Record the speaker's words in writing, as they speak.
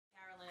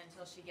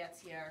until she gets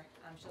here.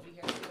 She'll be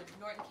here soon.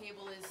 Norton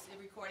Cable is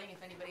recording.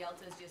 If anybody else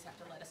is, you just have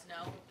to let us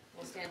know.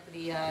 We'll stand for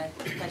the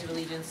Pledge of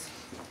Allegiance.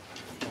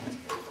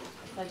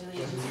 Pledge of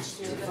allegiance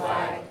to the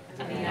flag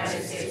of the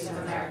United States of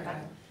America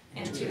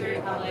and to the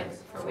republic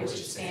for which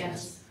it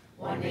stands,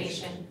 one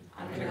nation,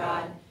 under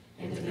God,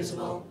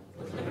 indivisible,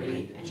 with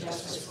liberty and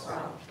justice for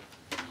all.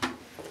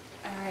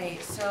 All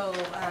right, so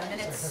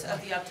minutes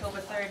of the October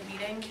 3rd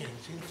meeting. You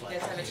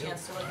guys have a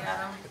chance to look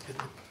at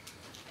them.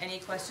 Any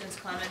questions,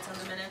 comments on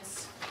the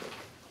minutes?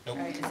 Nope.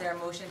 All right, is there a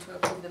motion to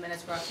approve the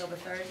minutes for October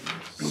 3rd?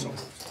 So,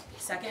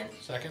 Second?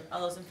 second?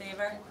 All those in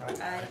favor?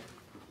 Aye.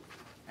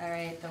 All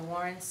right, the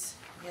warrants,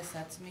 yes,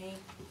 that's me.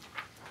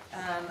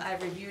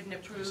 I've reviewed and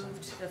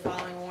approved the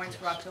following warrants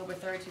for October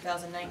 3rd,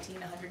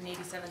 2019,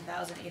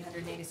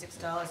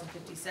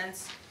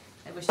 $187,886.50.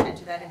 I wish to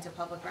enter that into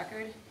public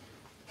record.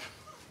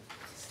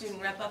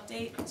 Student rep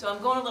update. So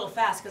I'm going a little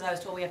fast because I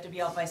was told we have to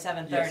be out by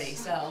 7:30, Yes.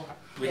 so.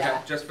 We yeah.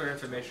 have, just for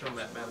information on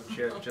that, Madam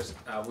Chair, just,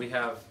 we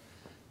have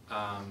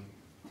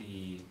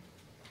the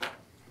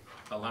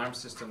alarm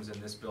systems in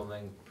this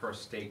building per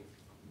state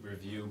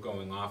review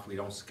going off. We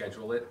don't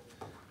schedule it,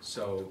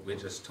 so we're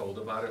just told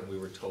about it, and we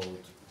were told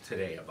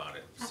today about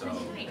it, so.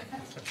 Can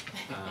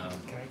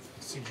I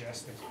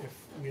suggest that if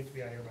we have to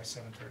be out here by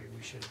 7:30,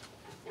 we should,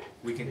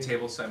 We can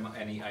table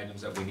any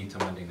items that we need to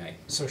Monday night.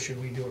 so should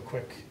we do a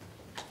quick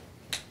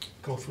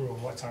go through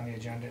of what's on the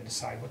agenda and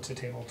decide what to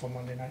table till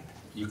Monday night?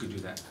 You could do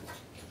that.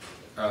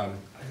 Yeah,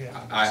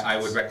 I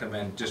would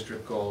recommend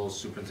district goals,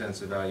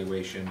 superintendent's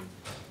evaluation,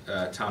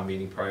 town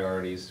meeting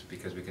priorities,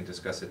 because we can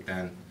discuss it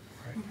then.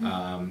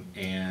 Right.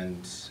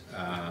 And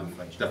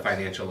the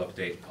financial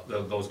update,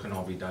 those can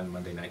all be done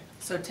Monday night.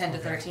 So 10 to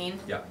 13?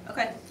 Yeah,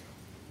 Okay.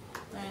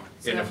 All right.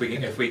 and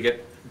if we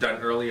get done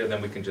earlier,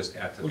 then we can just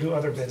add to We'll the. do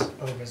other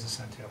business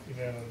then too. If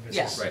you have other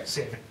business, Yeah. Right.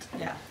 save it.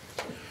 Yeah.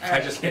 All I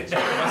right. just, once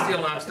the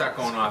alarms start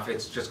going off,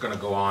 it's just gonna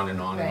go on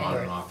and on and on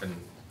Right. and off, and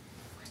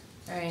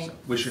All right.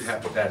 we should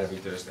have that every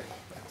Thursday.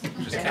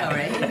 Just I know,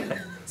 right?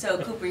 So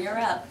Cooper, you're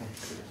up.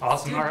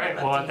 Awesome. All right.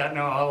 Student Well, update. at that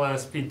note, I'll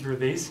speed through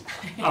these.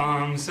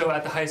 So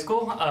at the high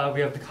school,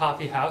 we have the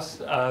coffee house,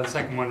 the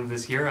second one of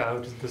this year,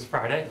 which is this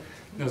Friday.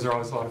 Those are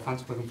always a lot of fun,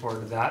 so looking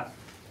forward to that.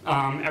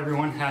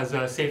 Everyone has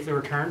safely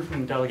returned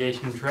from a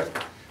delegation trip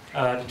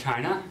to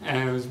China,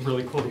 and it was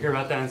really cool to hear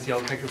about that and see all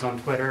the pictures on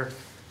Twitter.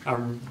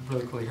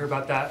 Really cool to hear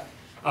about that.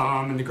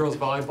 And the girls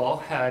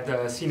volleyball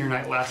had senior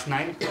night last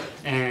night,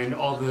 and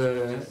all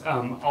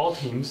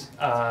teams,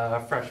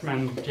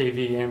 freshmen,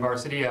 JV, and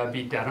varsity,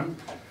 beat Dedham.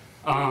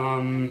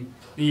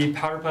 The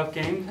Powder Puff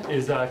game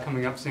is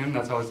coming up soon.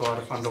 That's always a lot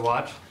of fun to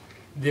watch.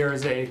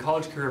 There's a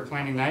college career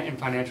planning night and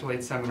financial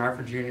aid seminar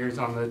for juniors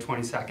on the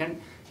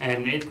 22nd, and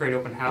an 8th grade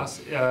open house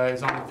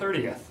is on the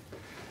 30th.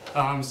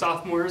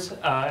 Sophomores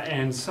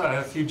and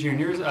a few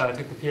juniors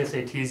took the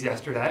PSATs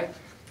yesterday.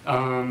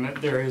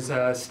 There is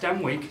a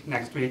STEM week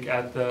next week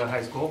at the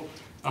high school.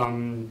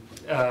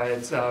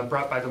 It's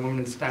brought by the Women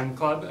in STEM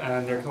Club,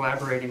 and they're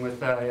collaborating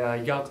with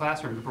Yale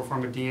Classroom to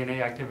perform a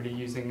DNA activity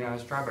using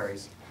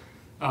strawberries.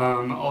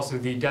 Also,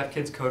 the Deaf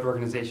Kids Code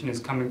organization is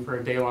coming for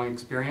a day-long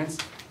experience,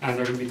 and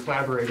they're going to be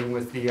collaborating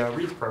with the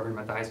REATH program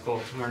at the high school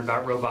to learn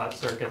about robots,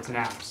 circuits, and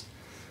apps.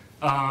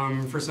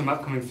 For some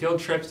upcoming field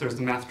trips, there's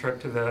the math trip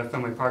to the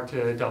Fenway Park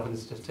to delve into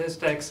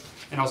statistics,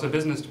 and also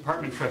business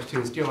department trips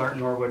to Steel Art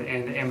Norwood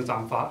and the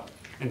Amazon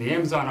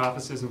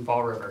offices in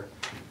Fall River.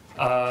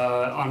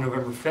 On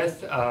November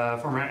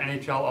 5th, former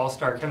NHL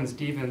All-Star Kevin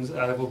Stevens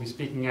will be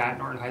speaking at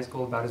Norton High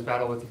School about his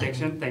battle with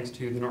addiction, thanks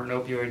to the Norton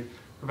Opioid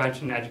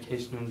Prevention and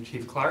Education and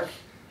Chief Clark.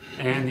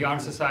 And the honor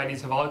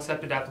societies have all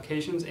accepted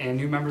applications, and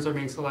new members are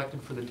being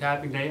selected for the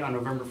tapping day on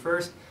November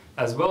 1st,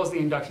 as well as the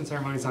induction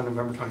ceremonies on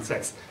November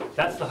 26th.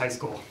 That's the high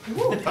school.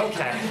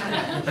 Okay,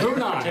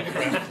 moving on.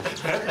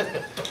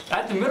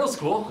 At the middle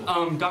school,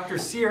 Dr.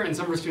 Sear and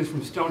some of her students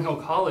from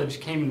Stonehill College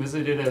came and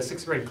visited a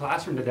 6th grade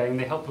classroom today, and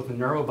they helped with the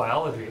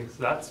neurobiology, so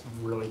that's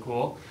really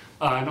cool.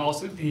 And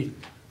also the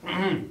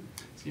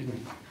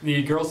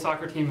the girls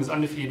soccer team is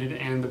undefeated,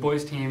 and the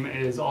boys team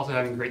is also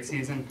having a great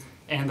season.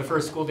 And the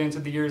first school dance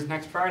of the year is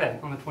next Friday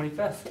on the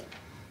 25th.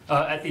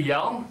 At the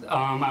Yell,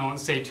 I won't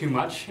say too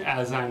much,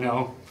 as I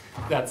know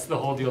that's the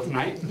whole deal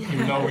tonight,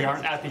 even though we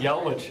aren't at the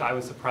Yell, which I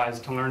was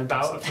surprised to learn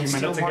about a few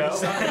minutes ago.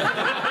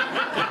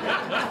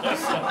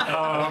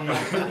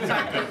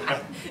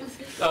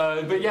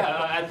 But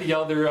yeah, at the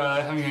Yell, they're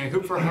having a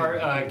Hoop for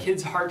Heart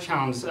Kids Heart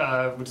Challenge,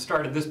 which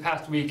started this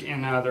past week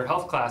in their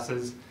health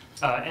classes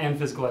and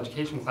physical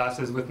education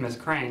classes with Miss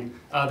Crane.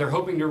 They're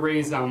hoping to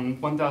raise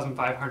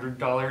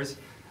 $1,500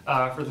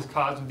 for this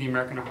cause with the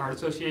American Heart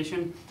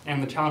Association,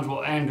 and the challenge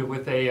will end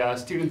with a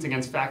Students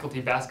Against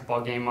Faculty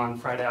basketball game on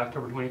Friday,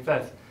 October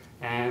 25th.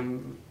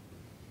 And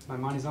my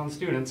money's on the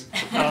students.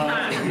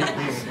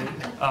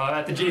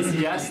 At the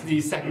JCS, the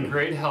 2nd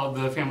grade held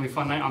the Family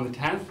Fun Night on the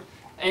 10th.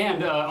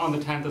 And on the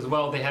 10th as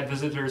well, they had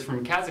visitors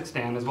from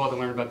Kazakhstan as well to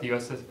learn about the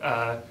U.S.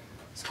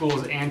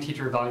 schools and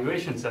teacher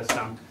evaluation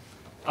system.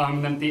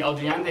 Then at the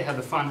LGN, they had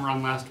the fun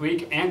run last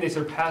week, and they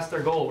surpassed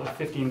their goal of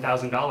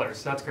 $15,000.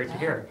 So that's great to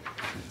hear.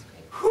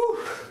 Whew.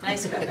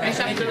 Nice. All right,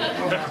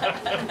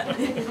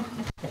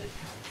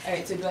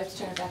 so do I have to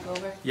turn it back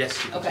over?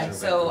 Yes. you can turn Okay, it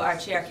so back our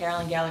chair,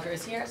 Carolyn Gallagher,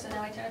 is here, so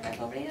now I turn it back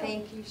over to you.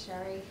 Thank you,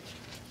 Sherry.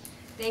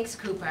 Thanks,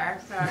 Cooper,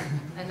 for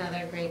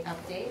another great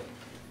update.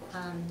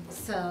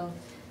 So,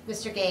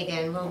 Mr.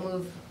 Gagan, we'll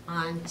move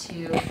on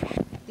to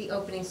the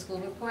opening school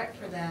report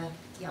for the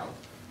Yale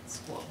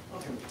School.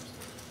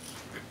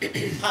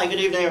 Hi, good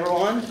evening,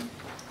 everyone.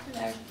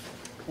 Hello.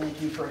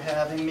 Thank you for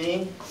having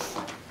me.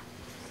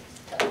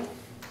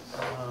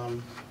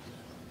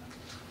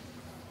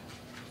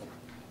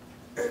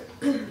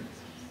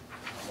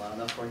 Loud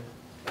enough for you?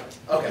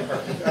 Okay,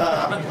 perfect.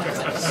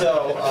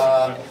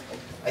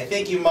 I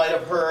think you might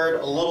have heard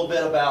a little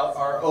bit about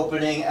our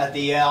opening at the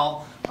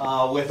Yale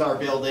with our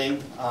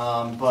building,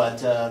 but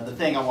the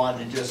thing I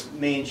wanted to just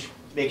make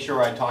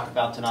sure I talk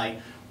about tonight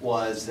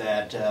was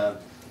that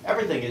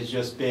everything has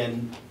just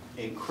been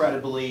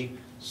incredibly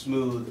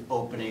smooth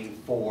opening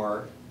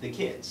for the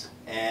kids.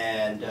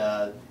 And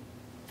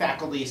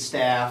faculty,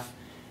 staff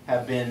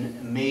have been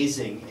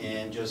amazing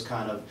in just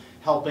kind of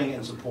helping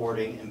and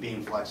supporting and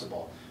being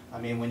flexible. I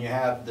mean, when you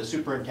have the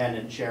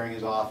superintendent sharing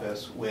his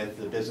office with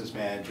the business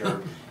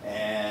manager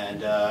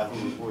and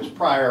who was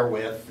prior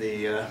with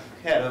the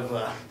head of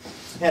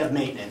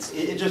maintenance,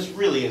 it just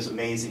really is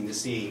amazing to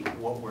see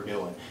what we're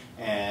doing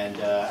and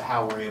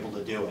how we're able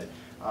to do it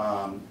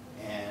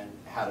and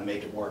how to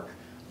make it work.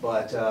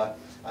 But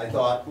I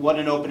thought what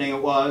an opening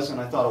it was, and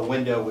I thought a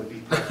window would be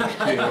perfect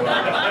to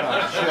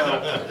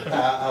show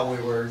how we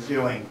were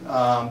doing.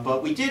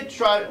 But we did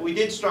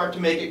start to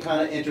make it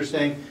kind of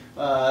interesting.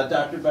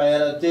 Dr.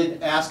 Baeta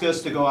did ask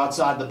us to go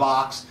outside the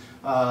box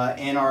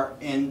in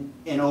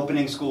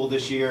opening school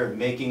this year,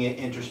 making it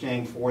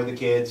interesting for the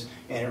kids,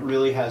 and it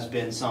really has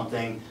been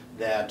something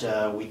that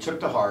we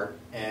took to heart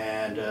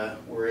and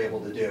were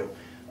able to do.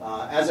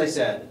 As I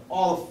said,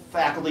 all the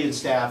faculty and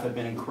staff have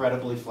been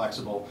incredibly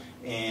flexible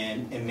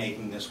in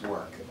making this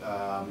work.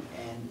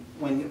 And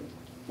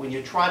when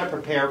you try to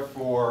prepare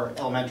for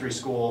elementary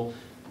school,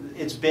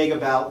 it's big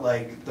about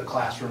like the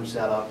classroom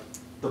setup,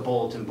 the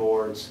bulletin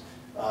boards,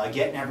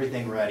 getting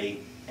everything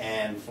ready,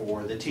 and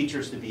for the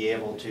teachers to be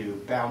able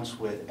to bounce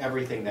with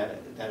everything that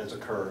has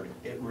occurred.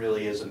 It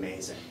really is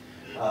amazing.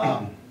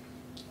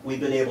 We've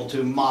been able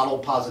to model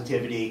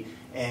positivity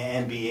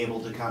and be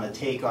able to kind of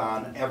take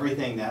on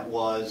everything that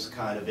was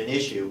kind of an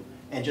issue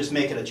and just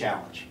make it a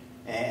challenge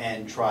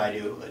and try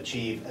to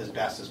achieve as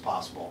best as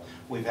possible.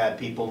 We've had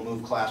people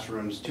move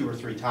classrooms 2 or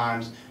 3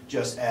 times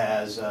just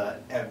as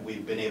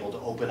we've been able to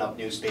open up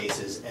new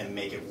spaces and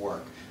make it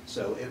work.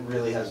 So it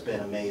really has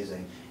been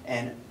amazing.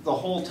 And the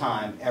whole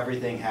time,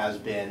 everything has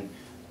been,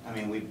 I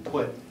mean, we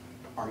put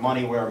our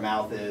money where our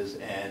mouth is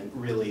and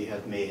really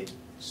have made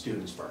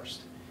students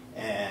first.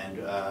 And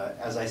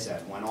as I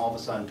said, when all of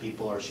a sudden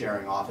people are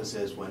sharing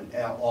offices, when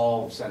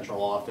all of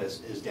central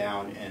office is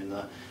down in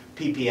the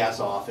PPS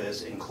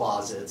office, in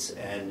closets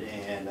and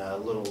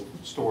little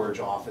storage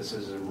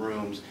offices and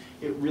rooms,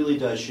 it really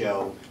does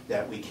show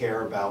that we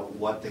care about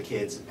what the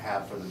kids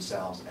have for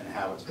themselves and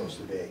how it's supposed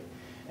to be.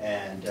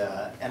 And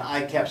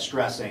I kept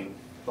stressing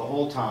the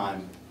whole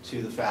time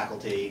to the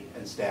faculty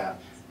and staff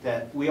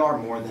that we are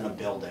more than a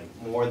building,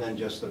 more than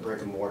just the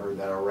brick and mortar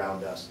that are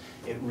around us.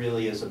 It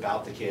really is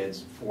about the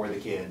kids, for the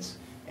kids,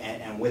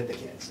 and with the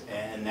kids.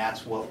 And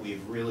that's what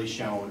we've really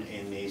shown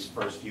in these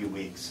first few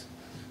weeks.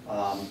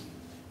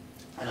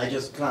 And I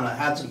just kind of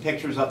had some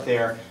pictures up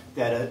there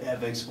that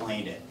have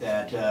explained it.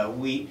 That as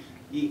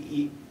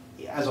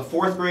a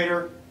 4th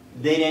grader,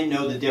 they didn't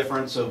know the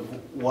difference of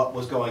what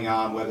was going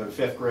on, whether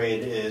 5th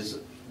grade is,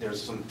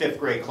 there's some 5th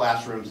grade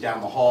classrooms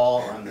down the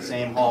hall or in the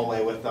same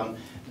hallway with them.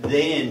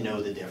 They didn't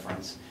know the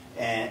difference,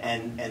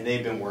 and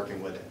they've been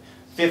working with it.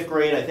 5th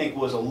grade, I think,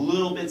 was a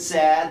little bit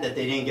sad that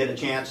they didn't get a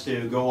chance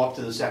to go up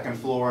to the 2nd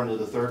floor and to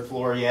the 3rd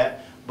floor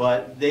yet,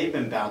 but they've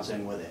been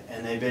bouncing with it,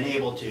 and they've been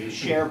able to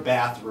share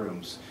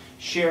bathrooms,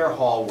 share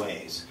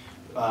hallways,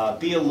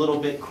 be a little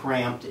bit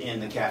cramped in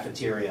the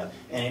cafeteria,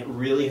 and it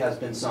really has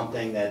been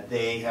something that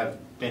they have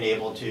been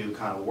able to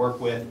kind of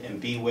work with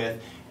and be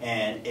with,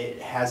 and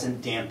it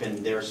hasn't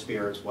dampened their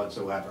spirits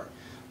whatsoever.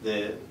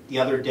 The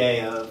other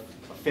day, a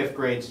 5th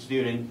grade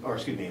student, or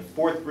excuse me, a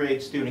 4th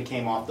grade student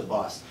came off the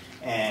bus,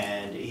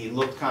 and he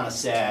looked kind of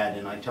sad,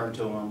 and I turned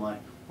to him, I'm like,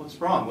 what's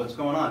wrong, what's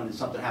going on, did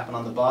something happen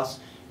on the bus?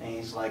 And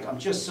he's like, I'm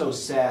just so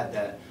sad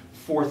that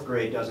 4th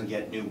grade doesn't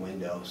get new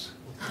windows.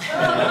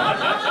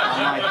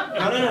 I'm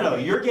like, no,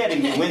 you're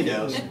getting new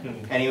windows.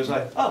 And he was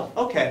like, oh,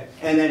 okay.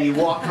 And then he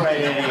walked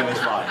right in and he was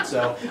fine.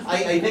 So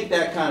I think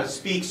that kind of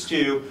speaks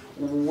to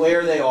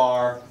where they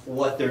are,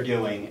 what they're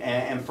doing.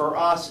 And for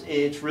us,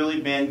 it's really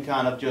been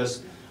kind of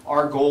just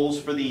our goals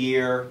for the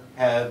year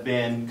have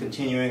been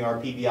continuing our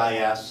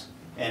PBIS,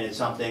 and it's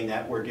something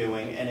that we're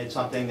doing, and it's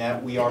something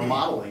that we are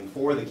modeling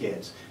for the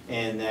kids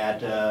in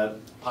that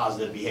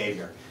positive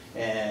behavior.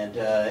 And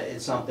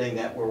it's something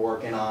that we're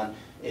working on.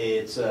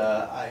 It's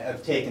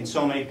I've taken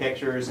so many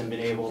pictures and been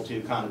able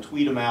to kind of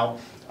tweet them out.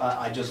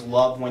 I just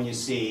love when you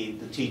see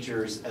the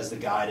teachers as the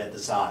guide at the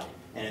side,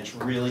 and it's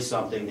really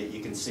something that you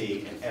can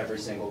see in every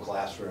single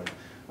classroom.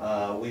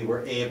 we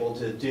were able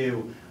to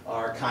do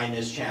our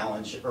kindness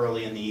challenge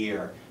early in the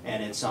year,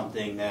 and it's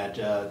something that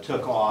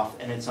took off,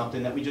 and it's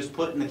something that we just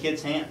put in the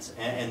kids' hands,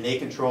 and they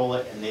control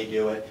it and they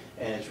do it,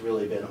 and it's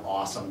really been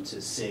awesome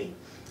to see.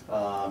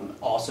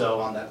 Also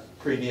on that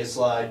previous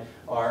slide,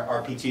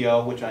 our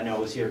PTO, which I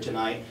know is here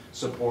tonight,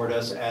 support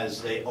us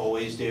as they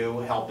always do,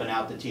 helping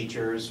out the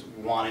teachers,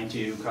 wanting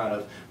to kind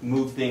of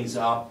move things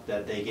up,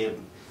 that they give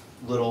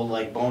little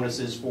like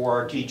bonuses for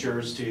our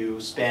teachers to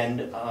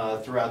spend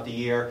throughout the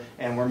year,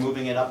 and we're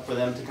moving it up for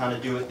them to kind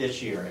of do it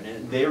this year,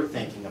 and they're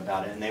thinking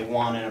about it, and they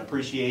want an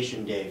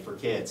appreciation day for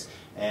kids,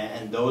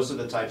 and those are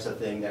the types of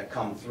things that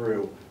come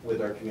through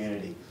with our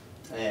community.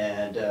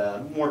 And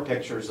more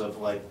pictures of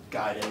like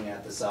guiding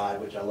at the side,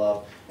 which I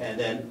love. And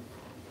then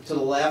to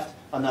the left,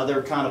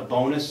 another kind of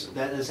bonus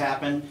that has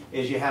happened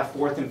is you have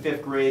 4th and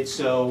 5th grade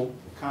so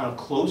kind of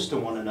close to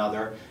one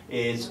another,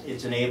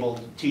 it's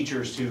enabled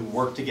teachers to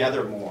work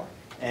together more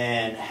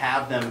and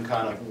have them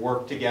kind of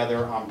work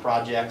together on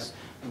projects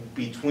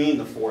between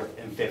the 4th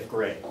and 5th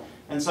grade.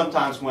 And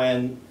sometimes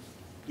when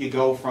you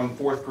go from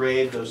 4th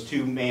grade, those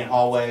 2 main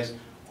hallways,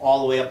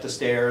 all the way up the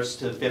stairs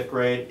to 5th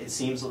grade, it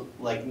seems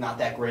like not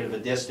that great of a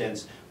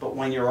distance, but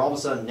when you're all of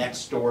a sudden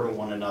next door to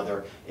one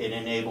another, it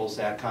enables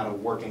that kind of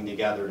working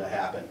together to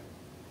happen.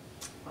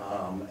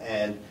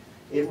 And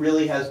it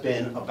really has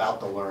been about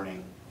the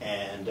learning,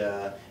 and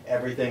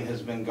everything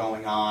has been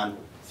going on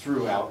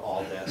throughout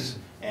all this.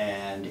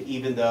 And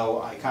even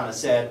though I kind of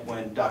said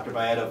when Dr.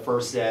 Baeta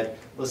first said,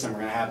 listen, we're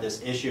going to have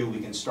this issue, we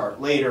can start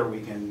later,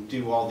 we can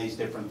do all these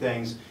different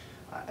things,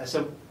 I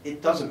said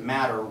it doesn't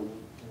matter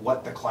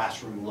what the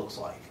classroom looks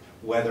like.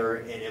 Whether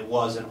it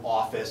was an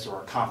office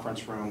or a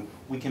conference room,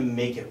 we can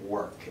make it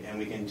work, and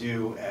we can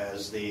do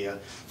as the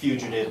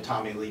fugitive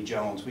Tommy Lee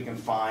Jones, we can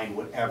find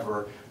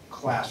whatever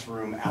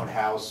classroom,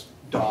 outhouse,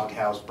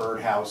 doghouse,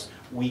 birdhouse,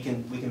 we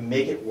can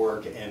make it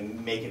work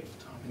and make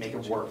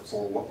it work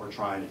for what we're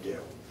trying to do.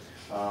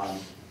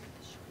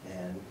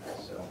 And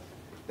so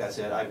that's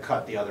it. I've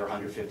cut the other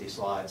 150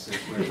 slides since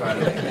we were trying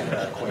to make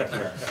it quick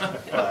here.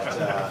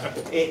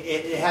 But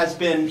it has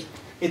been,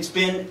 it's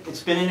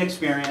been an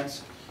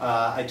experience.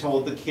 I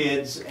told the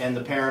kids and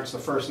the parents the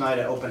first night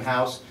at open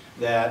house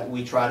that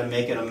we try to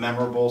make it a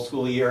memorable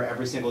school year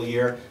every single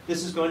year.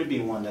 This is going to be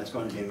one that's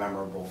going to be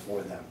memorable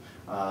for them.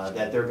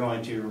 That they're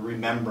going to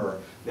remember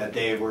that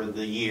they were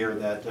the year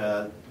that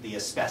the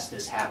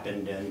asbestos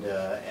happened,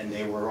 and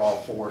they were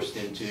all forced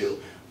into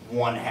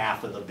one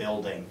half of the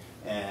building.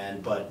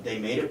 But they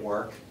made it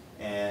work,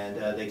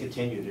 and they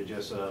continue to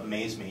just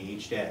amaze me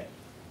each day.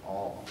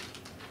 All.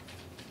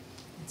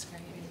 That's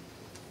great.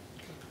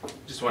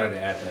 Just wanted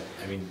to add that,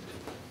 I mean,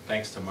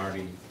 thanks to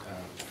Marty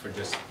for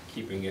just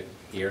keeping it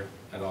here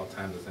at all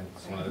times. I think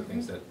it's one of the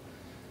things that,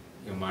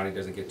 you know, Marty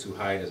doesn't get too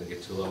high, doesn't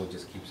get too low, he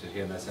just keeps it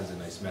here, and that sends a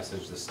nice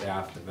message to the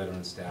staff, the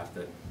veteran staff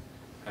that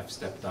have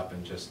stepped up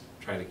and just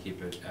try to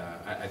keep it,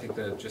 I think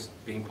that just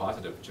being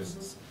positive,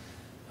 just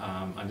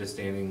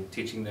understanding,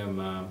 teaching them,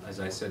 as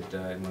I said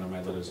in one of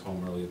my letters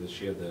home earlier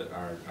this year, that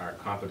our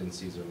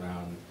competencies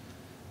around,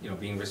 you know,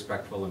 being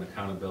respectful and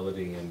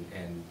accountability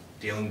and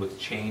dealing with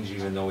change,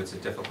 even though it's a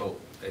difficult,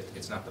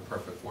 it's not the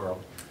perfect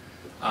world.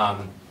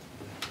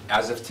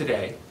 As of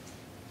today,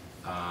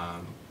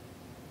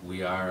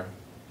 we are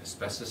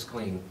asbestos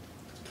clean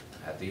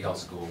at the Yale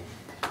School,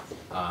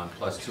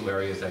 plus 2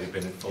 areas that have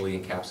been fully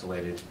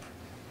encapsulated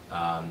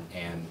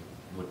and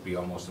would be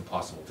almost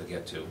impossible to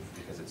get to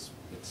because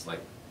it's like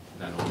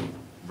not only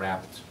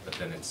wrapped, but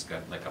then it's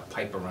got like a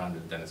pipe around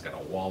it, then it's got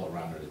a wall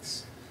around it.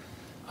 It's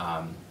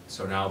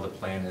so now the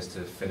plan is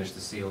to finish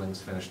the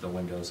ceilings, finish the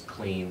windows,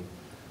 clean.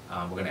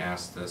 We're going to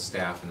ask the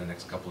staff in the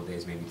next couple of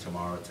days, maybe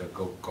tomorrow, to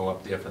go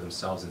up there for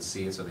themselves and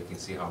see it so they can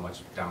see how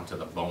much down to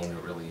the bone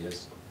it really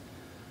is.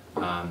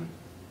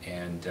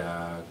 And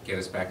get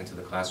us back into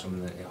the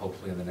classroom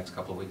hopefully in the next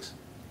couple of weeks.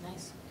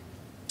 Nice.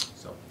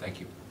 So, thank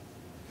you.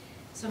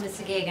 So,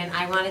 Mr. Gagan,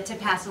 I wanted to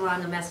pass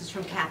along a message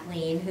from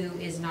Kathleen, who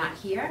is not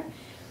here,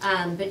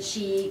 but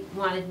she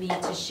wanted me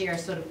to share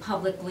sort of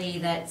publicly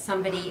that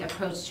somebody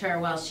approached her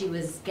while she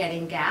was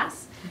getting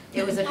gas.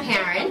 It was a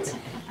parent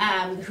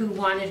who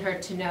wanted her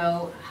to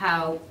know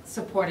how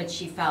supported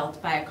she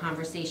felt by a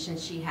conversation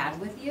she had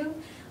with you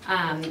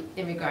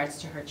in regards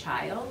to her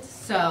child.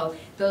 So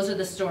those are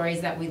the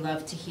stories that we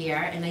love to hear,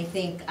 and I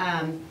think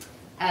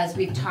as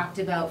we've talked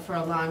about for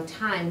a long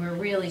time, we're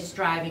really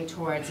striving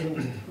towards a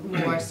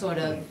more sort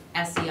of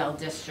SEL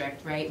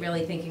district, right?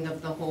 Really thinking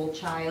of the whole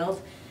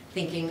child,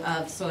 thinking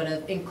of sort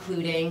of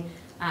including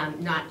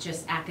not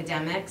just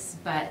academics,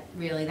 but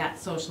really that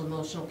social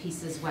emotional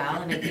piece as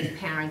well, and I think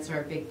parents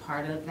are a big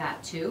part of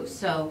that too.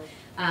 So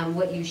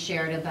what you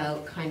shared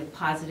about kind of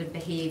positive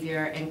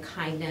behavior and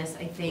kindness,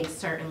 I think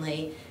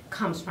certainly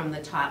comes from the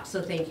top.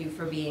 So thank you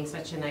for being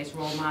such a nice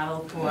role model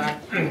for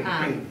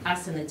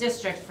us in the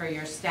district, for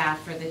your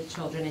staff, for the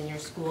children in your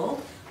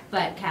school.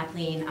 But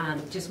Kathleen,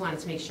 just wanted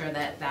to make sure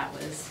that that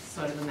was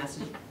sort of a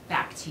message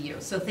back to you.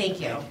 So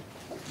thank you.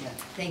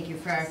 Thank you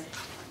for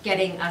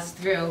getting us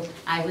through.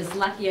 I was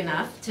lucky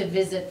enough to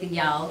visit the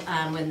Yell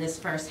when this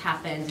first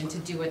happened and to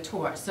do a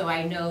tour. So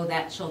I know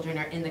that children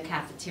are in the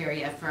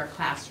cafeteria for a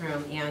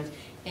classroom and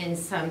in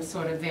some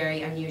sort of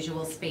very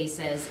unusual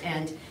spaces.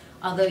 And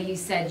although you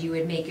said you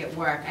would make it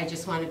work, I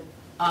just want to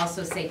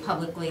also say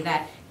publicly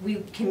that we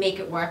can make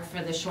it work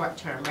for the short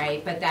term,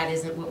 right? But that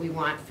isn't what we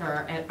want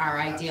for our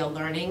ideal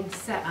learning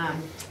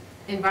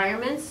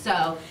environments.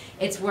 So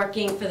it's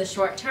working for the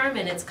short term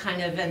and it's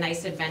kind of a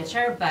nice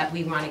adventure, but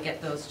we want to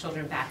get those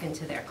children back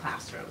into their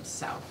classrooms,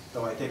 so.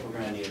 Though I think we're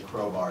gonna need a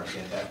crowbar to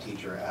get that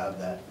teacher out of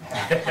that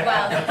hat.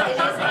 Well, it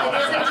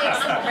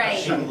is a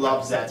big, She right.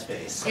 loves that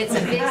space. It's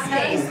a big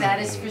space, that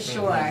is for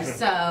sure.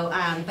 So,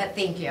 but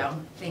thank you.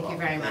 Thank you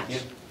very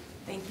much.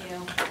 Thank you.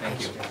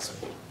 Thank you.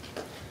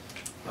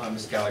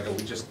 Ms. Gallagher,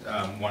 we just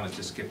wanted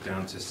to skip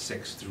down to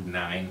 6 through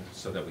 9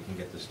 so that we can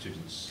get the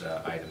students'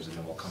 items, and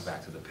then we'll come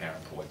back to the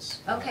parent reports.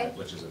 Okay.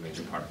 Which is a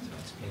major part of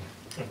tonight's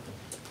meeting.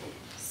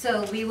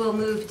 So we will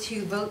move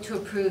to vote to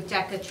approve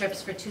DECA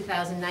trips for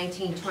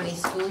 2019-20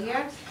 school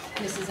year.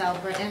 Mrs.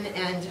 Albritton,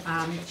 and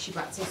she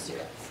brought some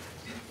students.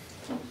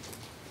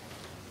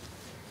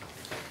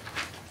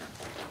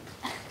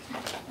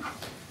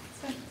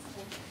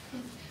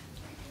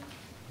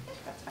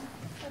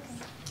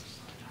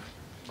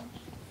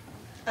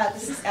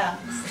 This is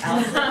Allison.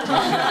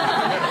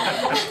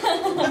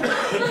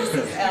 This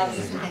is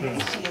Allison.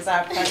 She is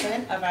our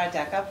president of our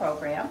DECA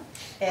program,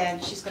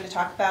 and she's going to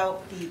talk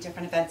about the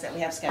different events that we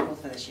have scheduled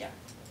for this year.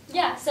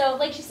 Yeah, so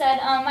like she said,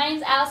 my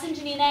name's Allison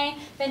Janine.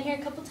 Been here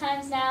a couple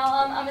times now.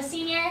 I'm a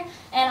senior,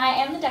 and I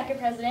am the DECA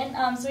president.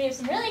 So we have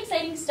some really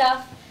exciting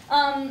stuff.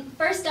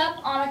 First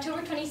up, on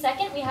October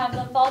 22nd, we have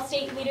the Fall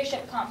State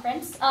Leadership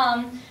Conference,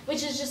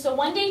 which is just a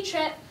one-day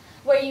trip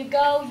where you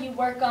go, you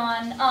work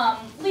on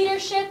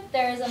leadership.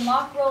 There is a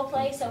mock role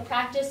play, so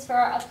practice for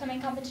our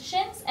upcoming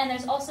competitions. And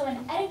there's also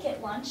an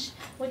etiquette lunch,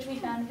 which we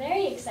found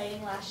very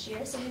exciting last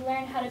year. So we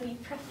learned how to be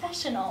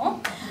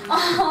professional.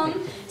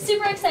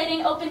 Super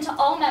exciting, open to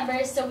all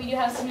members. So we do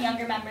have some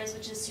younger members,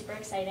 which is super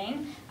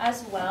exciting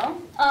as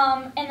well.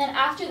 And then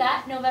after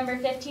that, November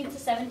 15th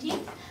to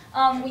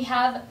 17th, we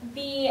have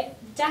the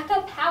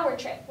DECA Power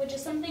Trip, which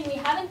is something we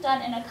haven't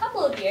done in a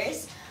couple of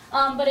years.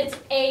 But it's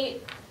a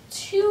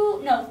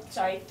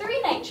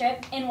 3-night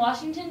trip in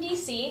Washington,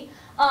 D.C.,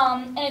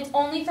 and it's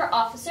only for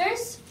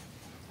officers,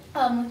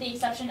 with the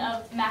exception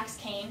of Max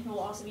Kane, who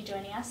will also be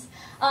joining us.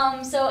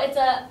 So it's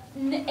an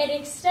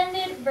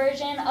extended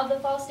version of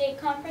the Fall State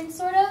Conference,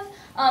 sort of.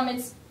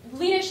 It's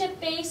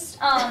leadership-based,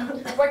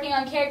 working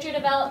on character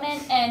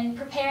development and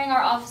preparing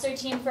our officer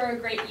team for a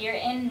great year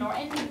in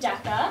Norton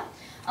DECA.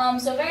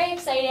 So very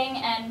exciting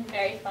and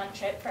very fun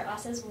trip for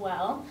us as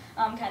well.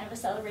 Kind of a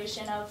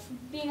celebration of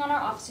being on our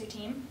officer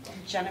team.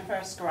 Jennifer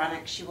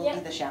Skowronek, she will be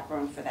the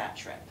chaperone for that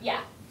trip.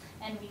 Yeah,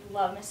 and we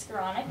love Miss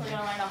Skowronek. We're going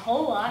to learn a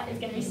whole lot. It's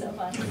going to be so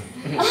fun.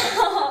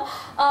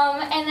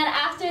 And then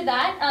after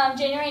that,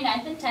 January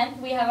 9th and 10th,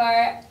 we have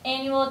our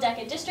annual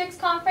DECA Districts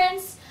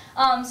Conference.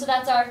 So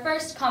that's our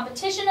first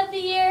competition of the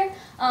year,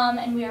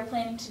 and we are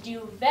planning to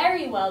do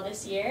very well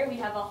this year. We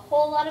have a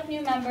whole lot of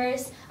new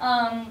members.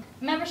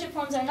 Membership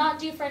forms are not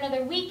due for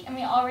another week, and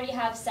we already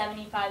have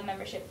 75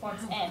 membership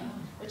forms in,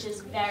 which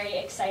is very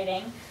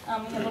exciting.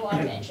 We have a lot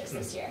of interest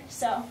this year,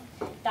 so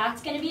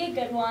that's going to be a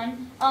good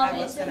one. I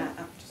was going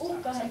to... Oh,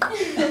 go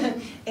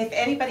ahead. If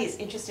anybody is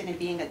interested in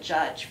being a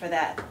judge for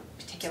that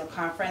particular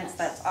conference,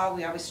 that's all.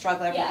 We always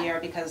struggle every year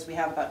because we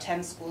have about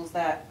 10 schools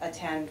that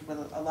attend with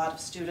a lot of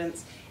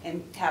students,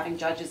 and having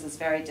judges is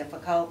very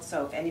difficult.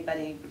 So if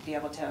anybody would be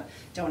able to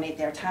donate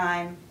their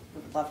time,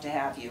 we would love to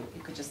have you.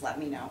 You could just let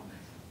me know.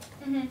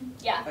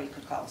 Yeah. Or you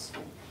could call the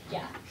school.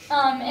 Yeah.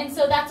 And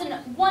so that's a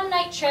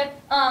one-night trip.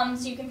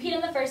 So you compete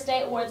on the first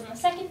day, awards on the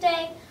second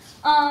day.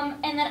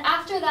 And then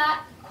after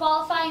that,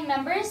 qualifying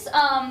members,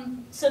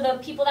 so the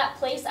people that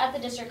place at the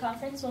district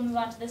conference will move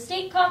on to the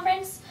state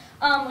conference,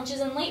 which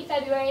is in late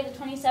February, the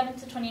 27th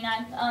to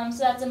 29th. So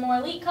that's a more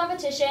elite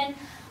competition,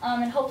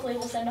 and hopefully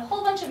we'll send a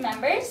whole bunch of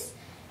members.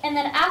 And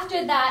then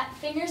after that,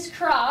 fingers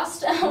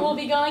crossed, we'll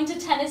be going to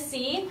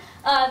Tennessee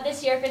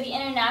this year for the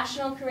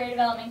International Career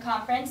Development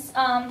Conference,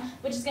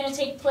 which is going to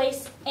take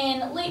place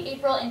in late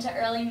April into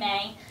early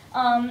May.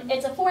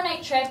 It's a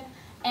 4-night trip,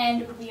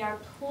 and we are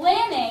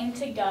planning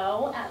to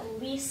go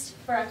at least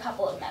for a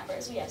couple of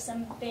members. We have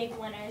some big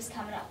winners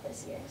coming up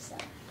this year, so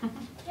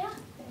yeah,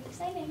 very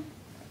exciting.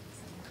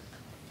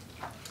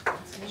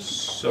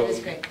 So, That is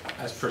great.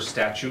 as per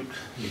statute,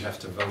 you have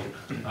to vote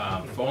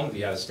for only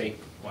the out-of-state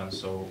ones,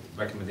 so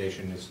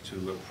recommendation is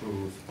to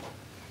approve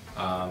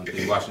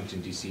the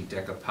Washington DC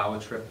DECA Power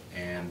Trip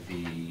and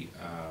the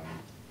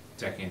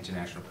DECA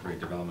International Career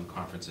Development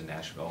Conference in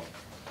Nashville.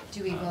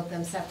 Do we vote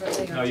them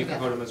separately or together? No, you can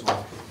vote them as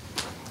well.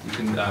 You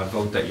can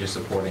vote that you're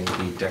supporting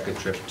the DECA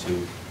trip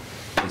to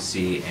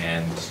DC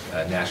and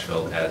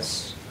Nashville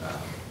as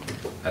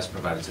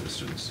provided to the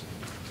students.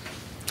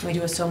 Can we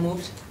do a so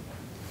moved?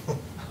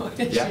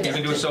 Yeah, you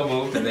can do a so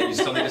moved, and then you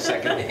still need a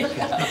second.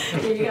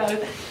 There you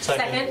go.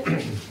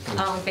 Second?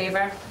 All in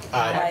favor?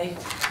 Aye.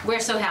 We're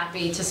so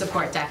happy to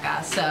support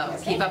DECA, so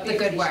keep up the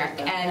good work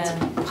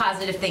and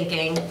positive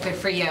thinking. Good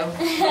for you. I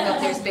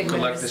hope there's big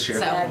Good luck moves. this year.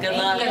 So, Yeah, good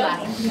luck. Good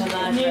luck. Good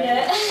luck. Need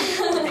it.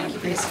 Thank you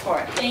for your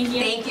support. Thank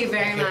you. Thank you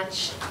very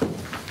much.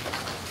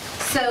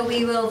 So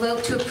we will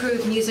vote to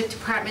approve music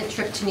department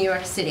trip to New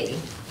York City.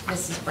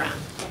 Mrs. Brown.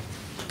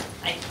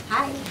 Hi.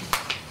 Hi.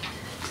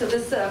 So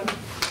this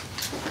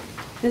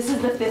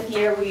is the 5th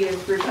year we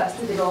have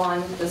requested to go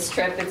on this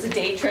trip. It's a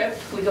day trip.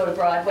 We go to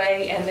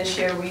Broadway, and this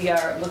year we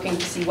are looking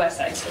to see West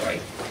Side Story.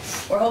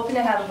 We're hoping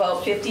to have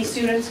about 50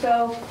 students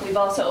go. We've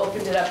also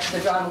opened it up to the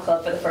drama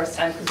club for the first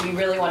time because we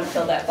really want to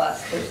fill that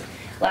bus. Because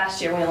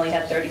last year we only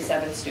had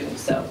 37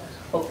 students, so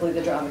hopefully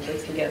the drama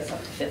kids can get us up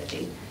to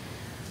 50.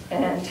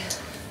 And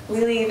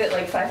we leave at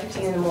like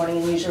 5:15 in the morning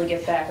and usually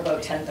get back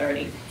about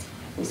 10:30.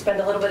 We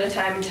spend a little bit of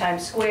time in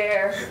Times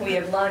Square, we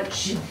have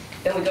lunch,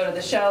 then we go to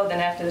the show, then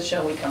after the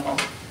show we come home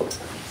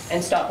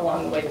and stop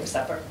along the way for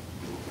supper.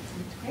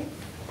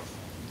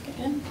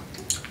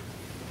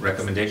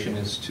 Recommendation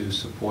is to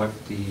support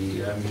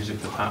the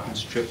music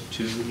department's trip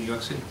to New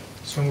York City.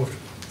 So moved.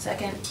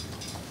 Second.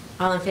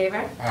 All in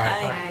favor?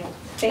 Aye.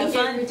 Thank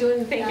Have you.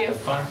 fun. Thank you.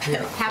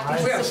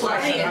 Happy to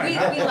support you. We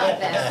love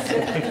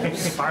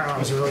this.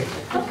 Firearms are really,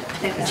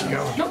 good to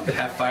go.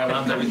 Have fire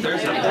alarms every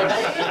Thursday.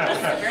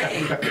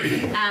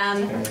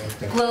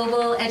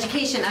 Global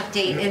education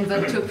update and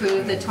vote to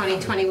approve the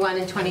 2021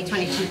 and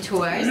 2022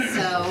 tours.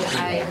 So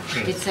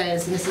it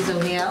says Mrs.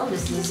 O'Neill,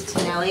 Mrs.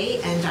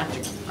 Tonelli, and Dr.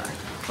 Cooper.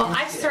 Well,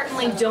 I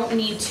certainly don't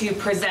need to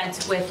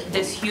present with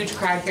this huge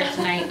crowd here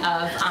tonight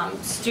of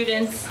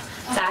students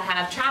that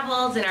have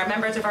traveled and are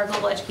members of our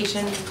global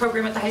education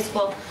program at the high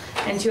school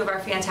and 2 of our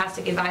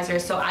fantastic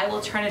advisors. So I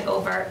will turn it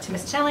over to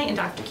Ms. Tonelli and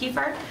Dr.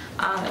 Kiefer,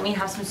 and we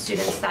have some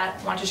students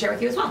that want to share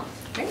with you as well.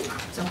 Great.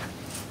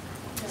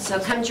 So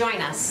come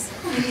join us.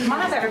 Come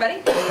on up,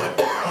 everybody.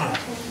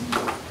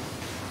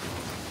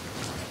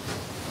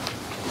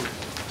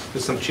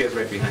 There's some chairs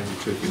right behind you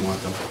too if you want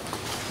them.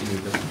 You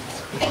need them.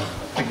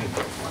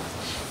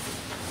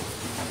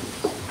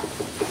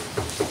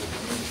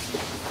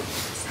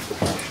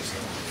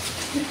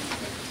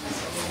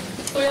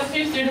 So we have a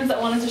few students that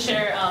wanted to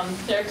share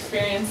their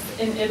experience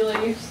in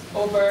Italy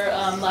over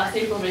last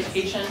April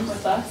vacation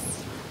with us.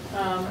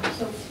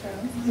 So,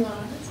 you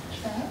want to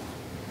start?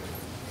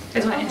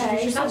 Guys want to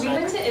introduce So yourselves? we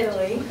went to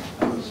Italy.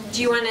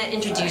 Do you want to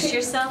introduce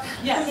yourself?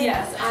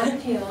 Yes. I'm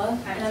Kayla,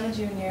 and I'm a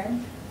junior.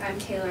 I'm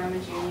Taylor, I'm a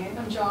junior.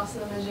 I'm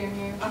Jocelyn, I'm a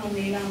junior. I'm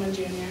Alina, I'm a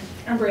junior.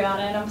 I'm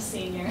Brianna, and I'm a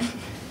senior.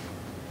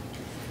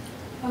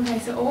 Okay,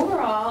 so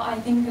overall, I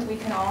think that we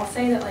can all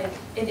say that like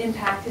it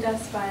impacted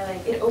us by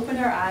like it opened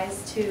our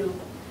eyes to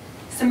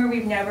somewhere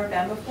we've never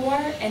been before,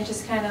 and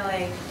just kind of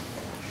like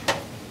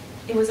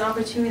it was an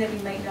opportunity that we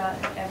might not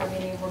have ever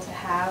been able to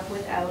have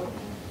without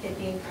it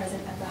being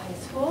present at the high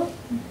school.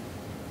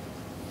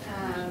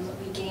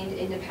 We gained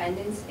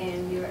independence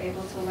and we were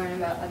able to learn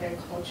about other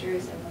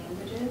cultures and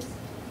languages.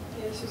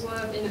 Yes, there's a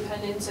lot of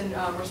independence and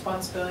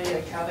responsibility,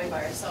 like traveling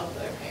by ourselves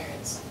with our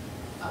parents.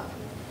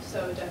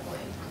 So it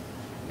definitely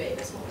made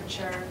us more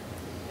mature and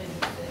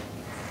independent.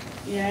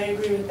 Yeah, I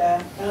agree with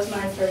that. That was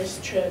my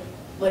first trip,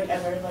 like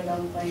ever, like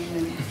on a plane,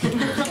 and it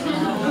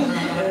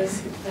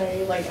was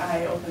very like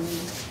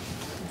eye-opening.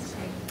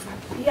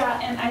 Yeah,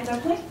 and I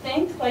definitely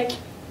think like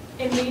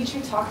it made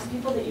you talk to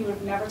people that you would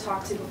have never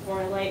talked to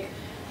before. Like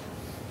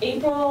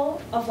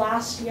April of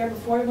last year,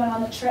 before we went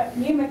on the trip,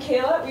 me and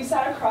Michaela, we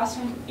sat across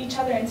from each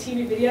other in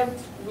TV video.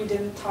 We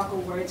didn't talk a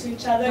word to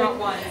each other. Not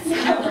once.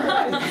 Never.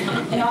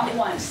 Not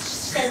once.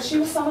 So she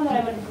was someone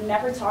that I would have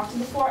never talked to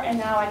before, and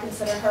now I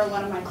consider her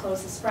one of my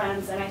closest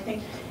friends. And I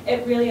think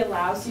it really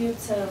allows you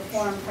to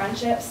form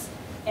friendships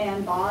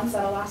and bonds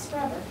that'll last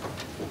forever.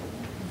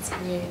 That's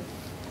great.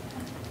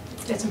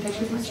 Let's get some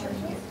pictures.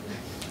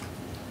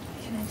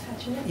 Can I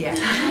touch it? Yeah.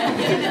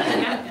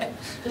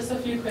 Just a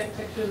few quick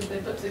pictures they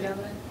put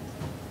together.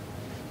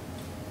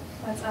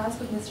 That's us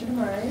with Mr.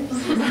 Demers,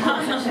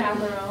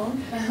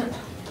 chaperone.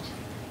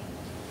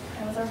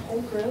 That was our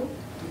whole group.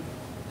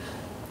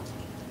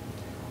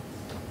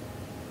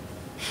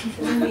 This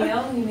is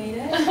Neil, we made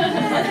it.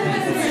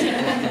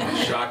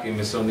 Shocking,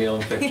 Miss O'Neill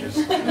in pictures.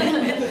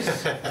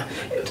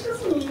 It's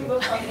just me in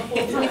the front the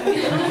whole time.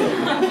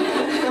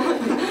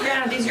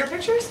 Yeah, are these your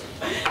pictures?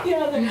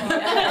 Yeah, they're not.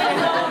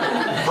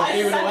 I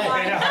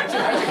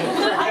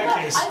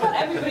thought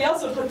everybody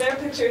else would put their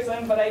pictures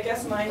in, but I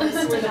guess mine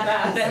just were the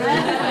best.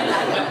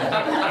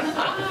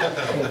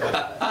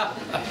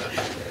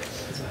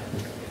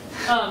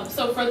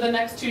 So for the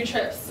next 2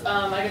 trips,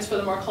 I guess for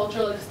the more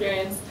cultural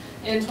experience,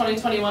 in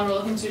 2021 we're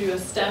looking to do a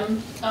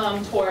STEM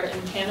tour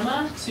in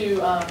Panama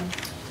to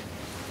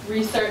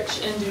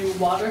research and do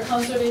water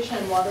conservation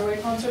and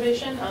waterway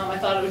conservation. I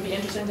thought it would be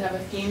interesting to have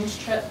a themed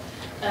trip,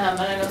 and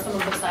I know some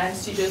of the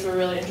science teachers were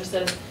really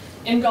interested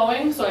in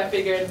going, so I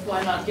figured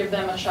why not give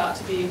them a shot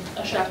to be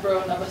a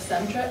chaperone of a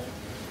STEM trip.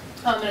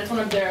 And it's one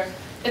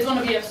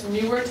of EF's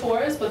newer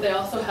tours, but they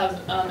also have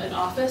an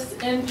office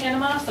in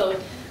Panama, so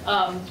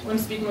When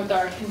speaking with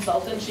our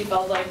consultant, she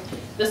felt like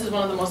this is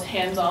one of the most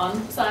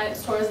hands-on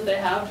science tours that they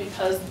have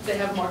because they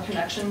have more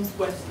connections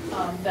with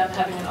them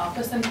having an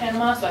office in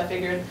Panama. So I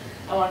figured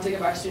I wanted to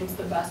give our students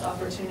the best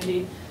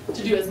opportunity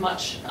to do as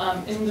much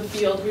in the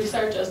field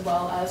research as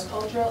well as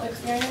cultural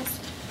experience.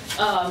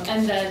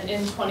 And then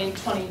in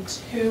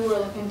 2022, we're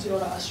looking to go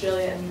to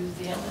Australia and New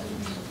Zealand,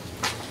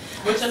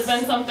 which has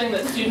been something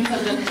that students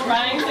have been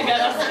trying to get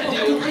us to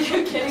do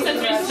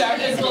since we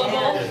started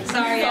Global.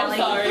 Sorry, Ellie.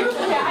 Sorry.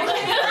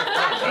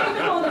 I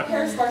know the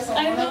Paris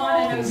Barcelona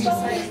one, and it was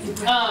just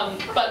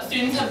like. But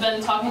students have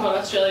been talking about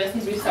Australia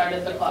since we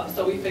started the club,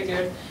 so we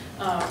figured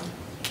that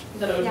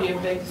it would be a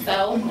big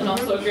sell and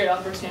also a great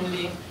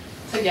opportunity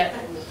to get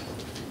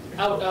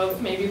out of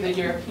maybe the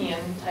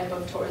European type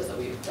of tours that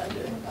we've done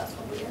during the past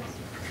couple of years.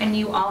 And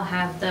you all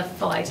have the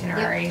full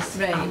itineraries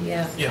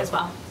as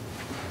well.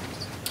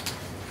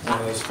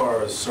 And as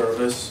far as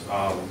service,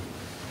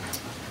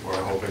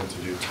 we're hoping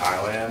to do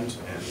Thailand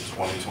in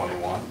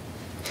 2021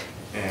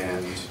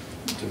 and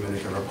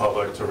Dominican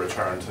Republic to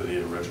return to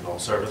the original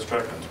service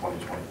trip in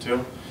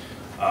 2022.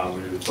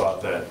 We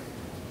thought that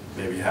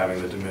maybe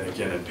having the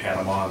Dominican and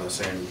Panama in the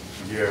same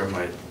year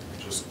might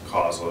just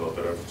cause a little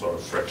bit of sort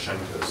of friction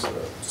because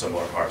they're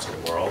similar parts of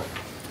the world.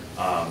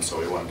 So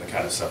we wanted to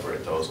kind of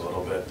separate those a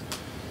little bit.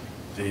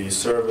 The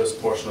service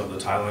portion of the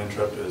Thailand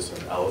trip is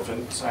an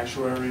elephant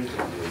sanctuary,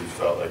 and we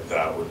felt like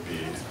that would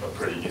be a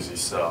pretty easy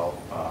sell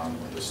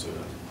with the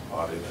student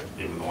body,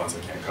 even the ones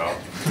that can't go.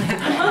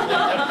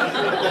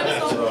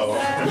 So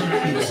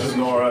this is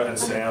Nora and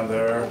Sam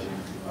there.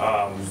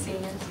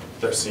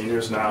 They're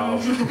seniors now.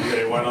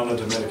 They went on the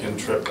Dominican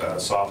trip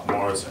as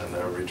sophomores, and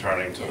they're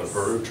returning to the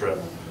Peru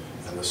trip.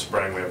 In the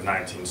spring, we have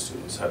 19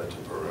 students headed to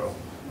Peru,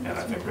 and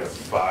I think we have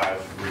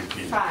 5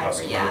 repeat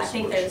customers. Yeah, I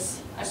think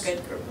there's a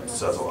good group of us.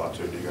 Says a lot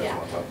too. Do you guys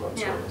want to talk about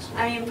service?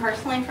 I mean,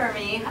 personally for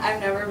me, I've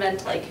never been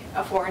to like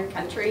a foreign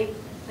country.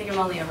 I think I've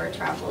only ever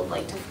traveled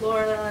like to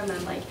Florida, and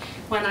then like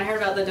when I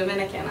heard about the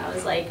Dominican, I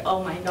was like,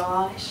 oh my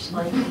gosh,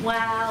 like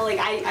wow, like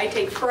I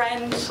take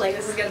French, like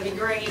this is gonna be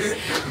great.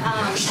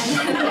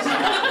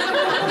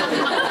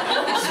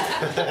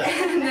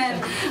 And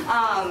then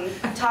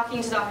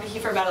talking to Dr.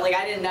 Kiefer about it, like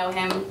I didn't know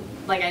him,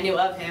 like I knew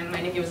of him,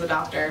 I knew he was a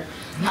doctor.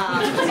 And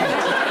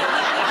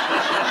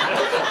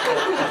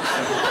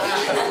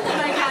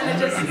I kind of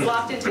just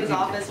walked into his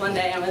office one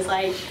day and was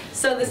like,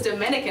 so this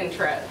Dominican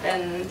trip,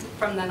 and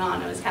from then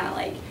on it was kind of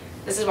like,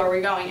 this is where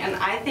we're going. And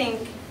I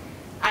think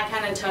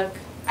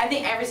I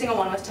think every single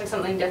one of us took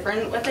something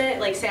different with it.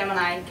 Like Sam and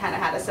I kind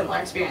of had a similar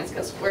experience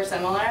because we're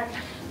similar,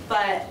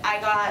 but I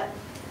got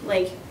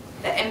like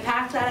the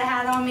impact that it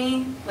had on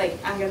me, like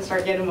I'm gonna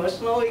start getting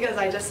emotional because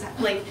I just,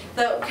 like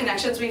the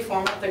connections we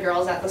formed with the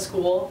girls at the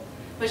school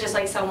was just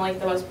like some like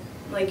the most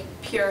like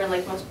pure and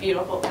like most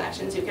beautiful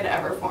connections you could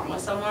ever form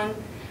with someone.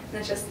 And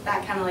it's just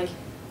that kind of like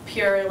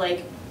pure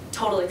like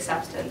total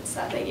acceptance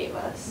that they gave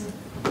us.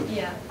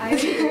 Yeah, I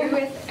agree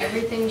with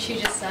everything she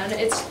just said.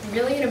 It's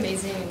really an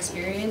amazing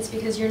experience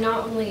because you're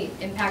not only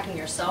impacting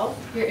yourself,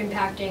 you're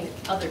impacting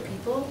other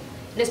people,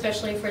 and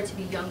especially for it to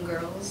be young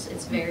girls,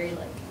 it's very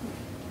like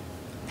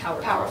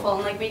powerful.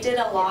 And like we did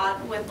a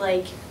lot with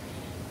like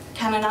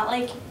kind of not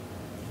like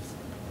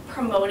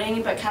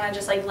promoting, but kind of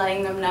just like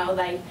letting them know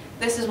like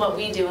this is what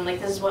we do and like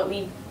this is what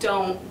we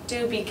don't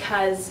do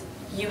because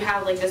you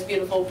have like this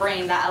beautiful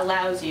brain that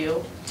allows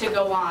you to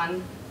go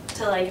on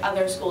to like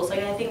other schools. Like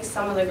I think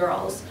some of the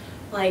girls,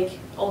 like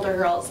older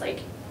girls, like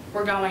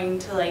were going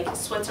to like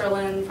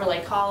Switzerland for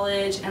like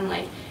college, and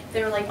like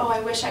they were like, oh, I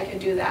wish I could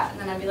do that. And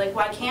then I'd be like,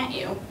 why can't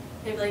you?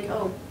 They'd be like,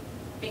 oh,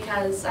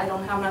 because I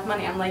don't have enough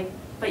money. I'm like,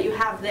 but you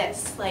have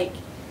this. Like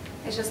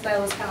it's just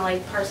those kind of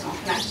like personal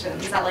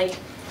connections that like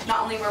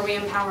not only were we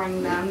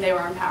empowering them, they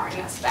were empowering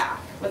us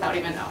back without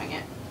even knowing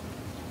it.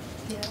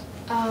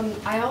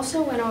 I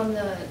also went on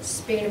the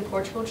Spain and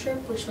Portugal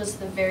trip, which was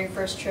the very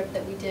first trip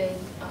that we did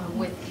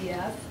with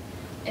EF.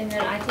 And then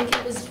I think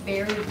it was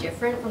very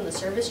different from the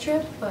service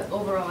trip, but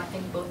overall I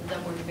think both of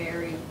them were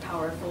very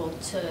powerful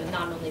to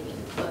not only me,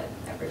 but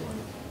everyone.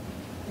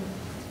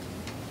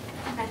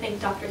 I think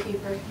Dr.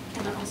 Kiefer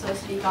can also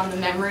speak on the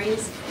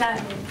memories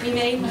that we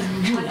made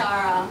with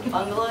our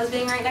bungalows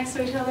being right next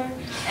to each other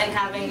and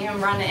having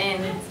him run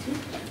in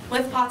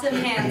with pots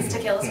and pans to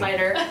kill a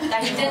spider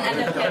that he didn't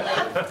end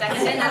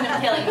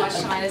up killing, much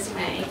to my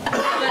dismay.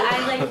 But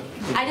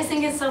I just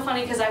think it's so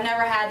funny because I've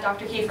never had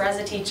Dr. Kiefer as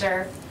a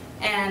teacher,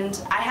 and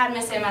I had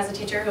Miss M as a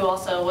teacher who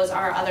also was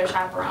our other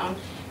chaperone,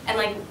 and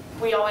like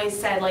we always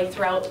said like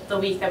throughout the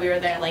week that we were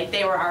there, like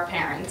they were our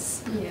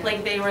parents. Yeah.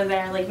 Like they were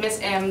there, like Miss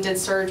M did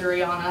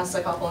surgery on us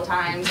a couple of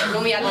times. Like,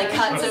 when we had like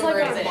cuts and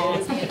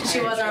bruises, she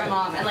was our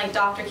mom, and like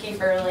Dr.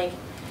 Kiefer like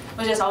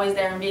was just always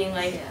there and being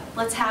like,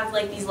 let's have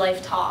like these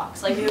life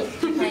talks. Like we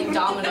would be playing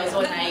dominoes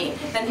one night,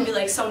 then he'd be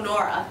like, so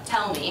Nora,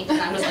 tell me.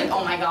 And I'm just like,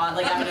 oh my god,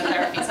 like I'm in a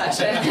therapy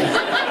session.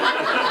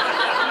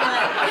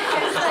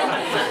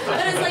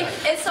 But it's like,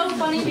 it's so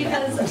funny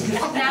because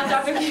now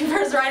Dr.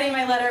 Kiefer's writing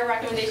my letter of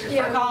recommendation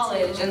for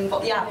college, and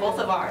yeah, both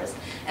of ours.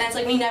 And it's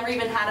like we never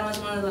even had him as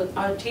one of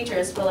our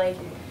teachers, but like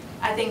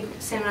I think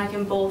Sam and I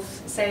can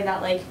both say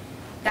that like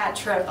that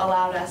trip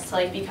allowed us to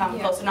like become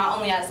closer, not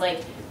only as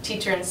like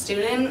teacher and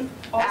student,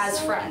 as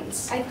Also,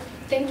 friends. I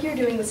think you're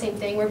doing the same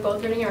thing. We're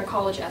both writing our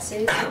college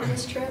essays on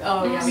this trip.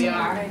 Oh yeah, we So-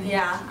 are.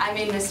 Yeah, I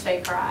made Miss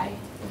Faye cry.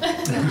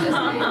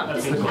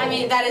 I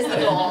mean, that is the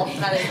goal.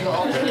 That is the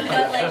goal.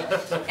 But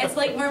like, it's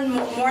like we're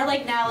more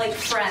like now like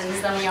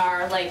friends than we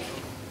are like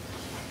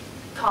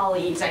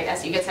colleagues, I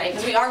guess you could say,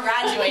 because we are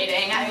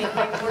graduating. I mean,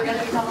 like, we're gonna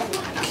be probably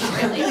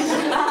really.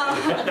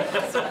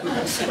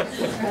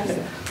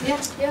 Yeah,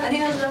 I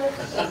think that was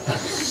really.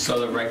 So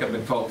the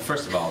recommend, well,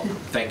 first of all,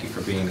 thank you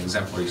for being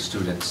exemplary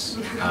students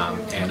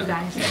and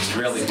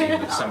really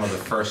being some of the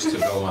first to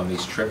go on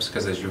these trips,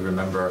 because as you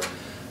remember,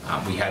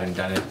 we hadn't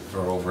done it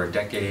for over a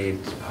decade.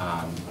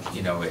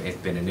 You know, it's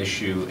been an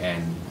issue,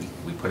 and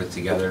we put it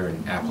together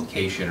in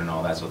application and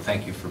all that. So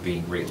thank you for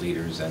being great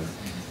leaders and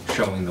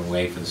showing the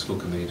way for the school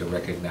committee to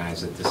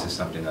recognize that this is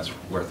something that's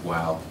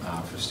worthwhile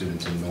for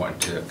students in Norton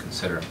to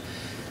consider.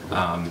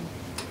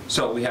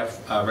 So we have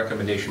a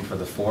recommendation for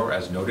the 4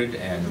 as noted,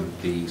 and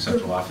the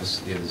central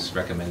office is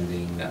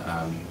recommending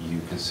you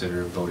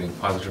consider voting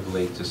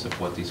positively to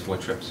support these 4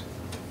 trips.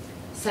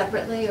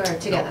 Separately or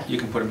together? No, you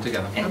can put them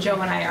together. And Joe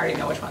and I already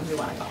know which ones we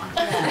want to go on.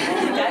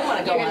 I want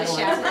to go You're on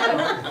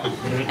gonna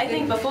one. I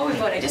think before we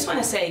vote, I just want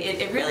to say,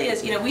 it really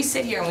is, you know, we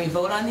sit here and we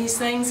vote on these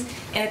things,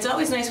 and it's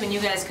always nice when you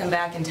guys come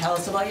back and tell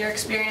us about your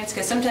experience,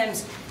 because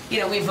sometimes, you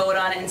know, we vote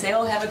on it and say,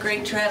 oh, have a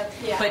great trip,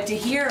 Yeah. but to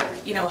hear,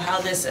 you know,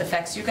 how this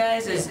affects you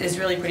guys is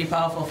really pretty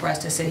powerful for us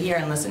to sit here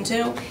and listen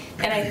to.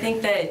 And I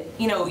think that,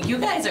 you know, you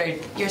guys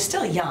you're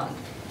still young.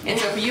 And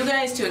so for you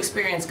guys to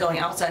experience going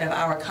outside of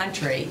our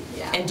country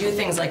and do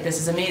things like this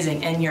is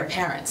amazing, and your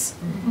parents.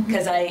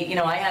 Because I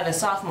have a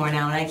sophomore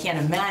now, and I can't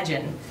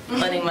imagine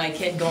letting my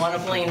kid go on a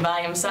plane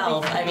by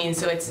himself. I mean,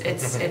 so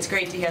it's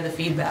great to hear the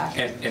feedback.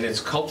 And it's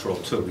cultural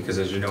too, because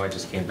as you know, I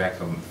just came back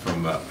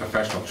from a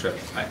professional trip,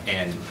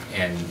 and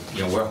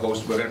you know, we're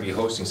going to be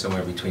hosting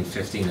somewhere between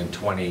 15 and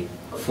 20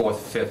 4th,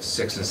 5th,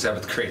 6th, and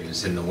 7th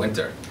graders in the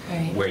winter,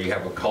 Right. where you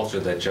have a culture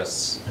that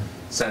just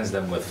sends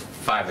them with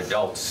 5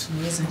 adults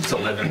to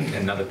live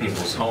in other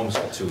people's homes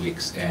for 2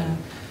 weeks, and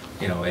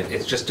you know,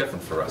 it's just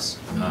different for us.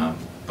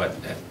 But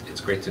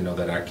it's great to know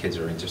that our kids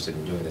are interested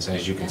in doing this, and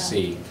as you can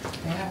see,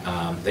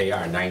 they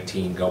are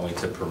 19 going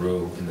to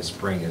Peru in the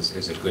spring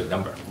is a good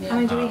number. How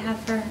many do we have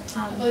for?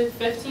 I believe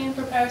 15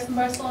 for Paris and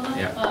Barcelona.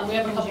 Yeah. We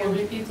have a couple of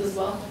repeats as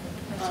well.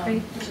 That's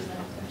great. Which is nice.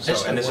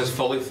 So, and this is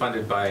fully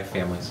funded by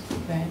families.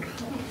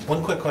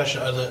 One quick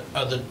question, are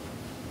the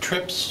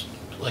trips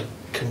like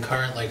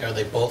concurrent, like are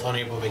they both on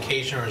April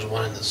vacation, or is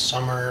one in the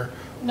summer?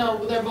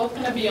 No, they're both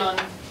going to be on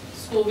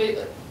school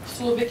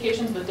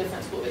vacations, but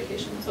different school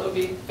vacations. So it would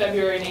be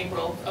February and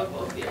April of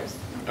both years.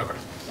 Okay.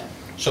 Yeah.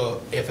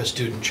 So if a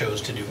student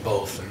chose to do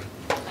both and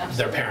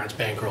their parents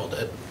bankrolled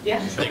it,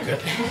 Yeah. they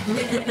could?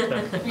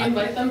 We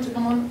invite them to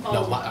come on.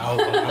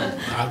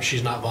 No,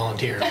 she's not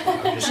volunteering,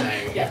 I'm just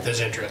saying, if there's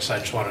interest, I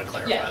just wanted to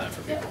clarify Yeah. that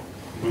for people.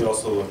 We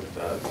also looked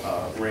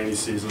at rainy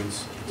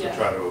seasons to Yeah.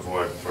 try to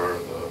avoid for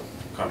the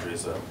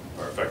countries that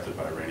are affected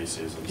by rainy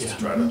seasons, Yeah. to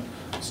try to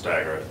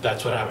stagger it.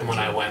 That's what happened when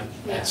I went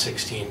Yeah. at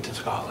 16 to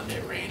Scotland,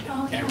 it rained.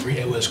 Oh, okay.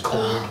 It was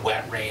cold,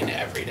 wet rain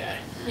every day.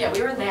 Yeah,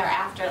 we were there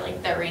after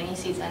like the rainy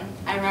season.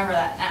 I remember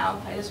that now.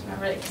 I just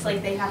remember it because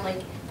like they had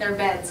like their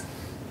beds.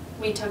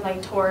 We took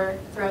like tour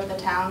throughout the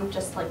town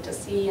just like to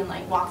see and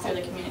like walk through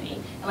the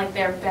community, and like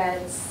their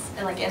beds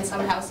and like in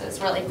some houses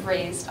were like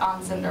raised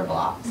on cinder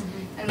blocks,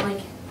 and like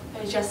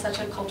it was just such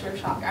a culture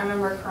shock. I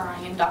remember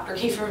crying and Dr.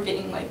 Kiefer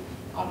being like,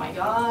 oh my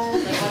God,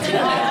 like what's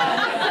going on?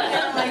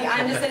 And like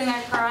I'm just sitting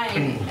there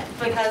crying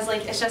because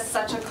like it's just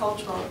such a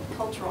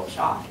cultural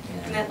shock.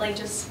 And it like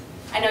just,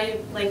 I know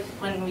you like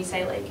when we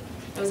say like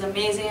it was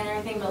amazing and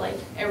everything, but like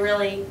it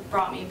really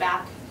brought me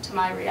back to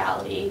my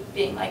reality,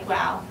 being like,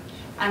 wow,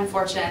 I'm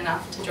fortunate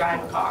enough to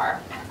drive a car.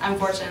 I'm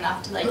fortunate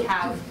enough to like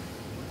have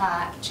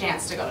that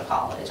chance to go to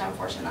college. I'm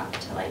fortunate enough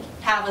to like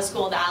have a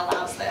school that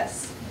allows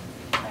this.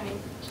 I mean,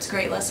 It's a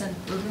great lesson.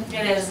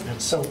 it is.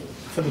 So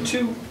for the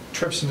 2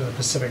 trips into the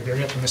Pacific, they're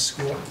going to miss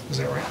school, is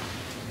that right?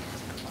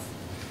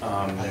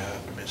 I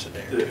have to miss a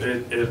day or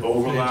two. It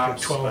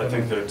overlaps, 12 I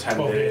think they're 10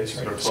 12 days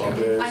days, or right? 12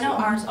 days. I know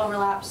ours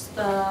overlaps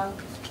the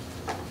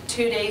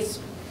 2 days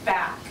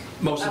back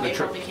Most of the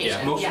April trips, vacation.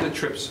 yeah, most of the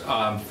trips,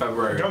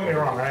 February. Don't get me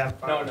wrong, I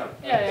have. No,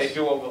 Yeah, they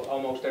do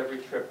almost every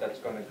trip that's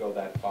going to go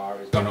that far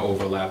is going to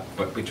overlap,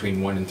 but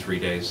between 1 and 3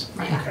 days.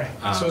 Okay,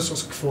 so this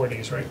was 4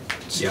 days, right?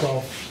 It's Yeah.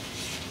 12.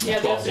 Yeah,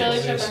 the 12 Australia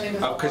days. trip, I think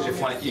is. Oh, because you're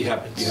flying, you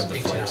have the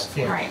flights.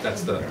 Yeah. Right.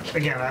 That's the,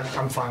 Again,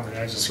 I'm fine with it,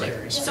 I was just Right.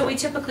 curious. So we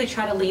typically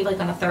try to leave like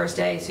on a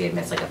Thursday, so you'd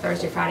miss like a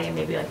Thursday, Friday, and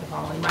maybe like the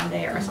following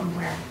Monday or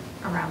somewhere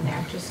around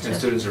there, just and to.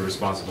 students are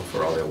responsible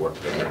for all their work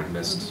that they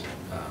missed.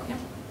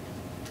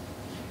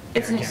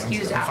 It's an Again, I'm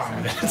excused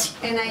fine with absence.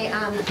 it. And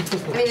I think it's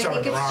just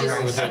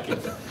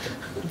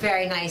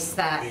very nice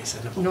that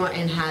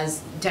Norton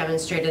has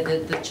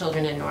demonstrated the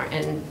children in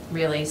Norton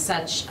really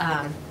such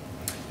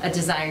a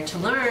desire to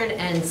learn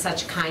and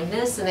such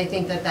kindness, and I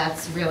think that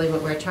that's really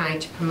what we're trying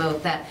to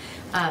promote, that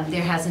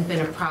there hasn't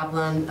been a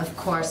problem. Of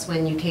course,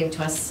 when you came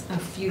to us a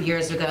few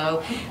years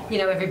ago, you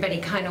know, everybody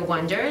kind of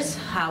wonders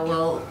how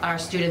will our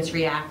students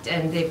react,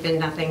 and they've been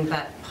nothing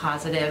but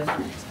positive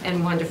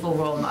and wonderful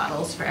role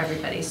models for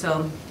everybody.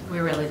 So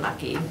we're really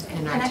lucky in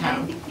our And I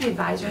town. think the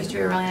advisors do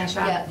a really nice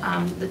job.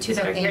 Yeah. The two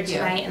that So are here thank you.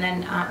 tonight, and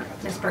then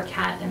Ms.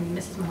 Burkett and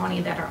Mrs.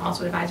 Mahoney that are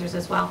also advisors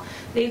as well.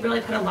 They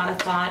really put a lot of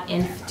thought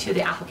into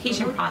the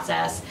application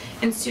process,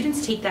 and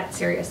students take that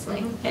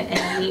seriously.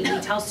 And we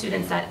tell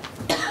students that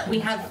we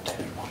have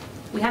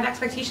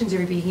expectations of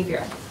your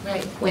behavior.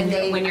 Right. When And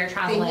you're they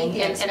traveling, meet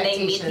the and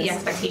they meet the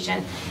expectations.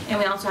 expectation. And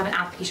we also have an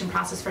application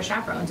process for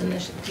chaperones, and the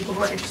people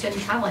who are interested in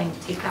traveling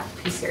take that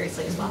piece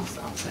seriously as well,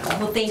 so.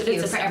 Well, thank It's you a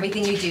for system.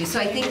 everything you do. So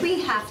I think we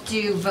have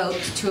to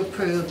vote to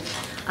approve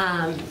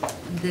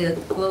the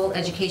global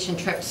education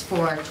trips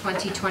for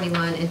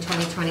 2021 and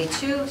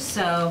 2022.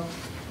 So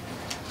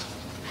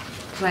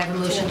do I have a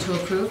motion to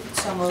approve?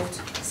 So moved.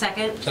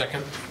 Second?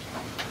 Second.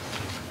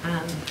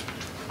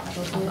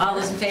 All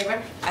those in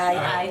favor?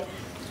 Aye.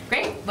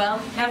 Great, well,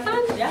 have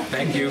fun. Yeah.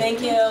 Thank you. Thank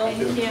you.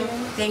 Thank you.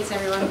 Thanks,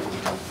 everyone.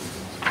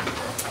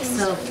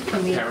 So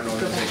can we Parent go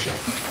back? organization.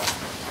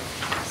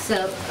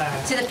 So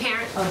to the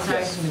parent, oh,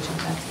 sorry.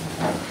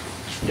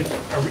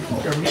 Are we at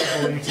the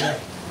bullying today?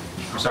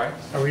 I'm sorry?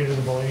 Are we into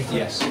the bullying?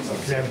 Yes.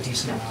 Because I have a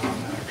decent amount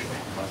on that, actually.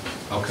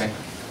 Okay.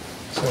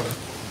 So,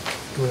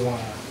 do we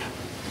want to,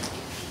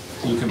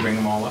 You can bring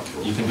them all up.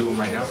 You can do them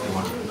right now if you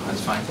want.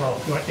 That's fine. well,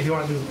 if you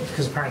want to do,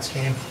 because the parents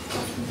came,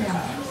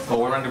 Well,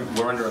 we're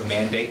under a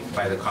mandate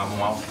by the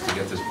Commonwealth to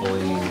get this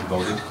bullying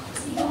voted.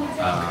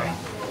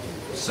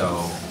 So,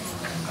 all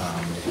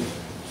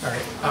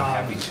right.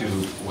 I'm happy to,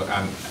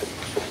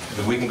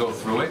 we can go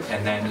through it,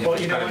 and then if Well,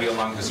 it's you know gonna be a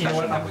long what? You know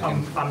discussion, what? then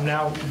we can. I'm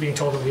now being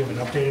told that we have an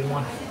updated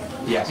one.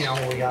 Yes. You know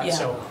what we got, Yeah.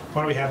 so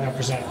why don't we have them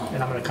present,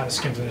 and I'm gonna kind of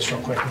skim through this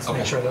real quick and Okay.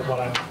 make sure that what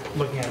I'm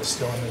looking at is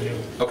still in the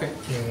Okay,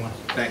 new one.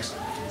 thanks.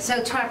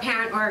 So to our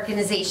parent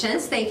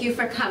organizations, thank you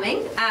for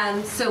coming.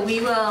 So we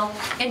will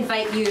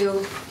invite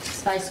you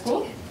by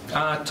school,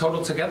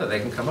 Total together, they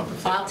can come up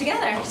with it. all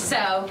together.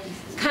 So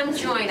come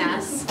join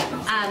us.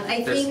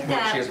 I There's think more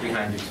that chairs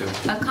behind you too.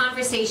 a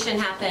conversation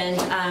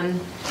happened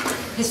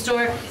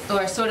historic,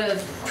 or sort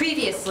of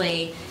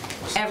previously,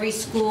 every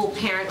school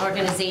parent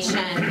organization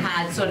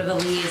had sort of a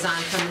liaison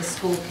from the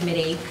school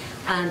committee.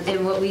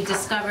 And what we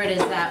discovered is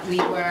that we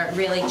were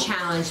really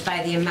challenged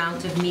by the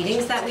amount of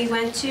meetings that we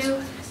went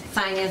to,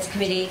 Finance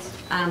Committee,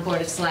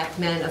 Board of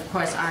Selectmen, of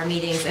course, our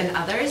meetings and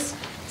others.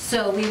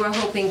 So we were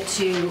hoping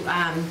to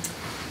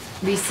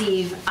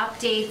receive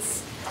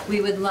updates.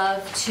 We would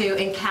love to,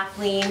 and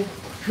Kathleen,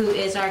 who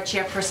is our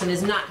chairperson,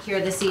 is not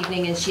here this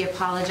evening, and she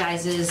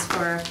apologizes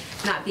for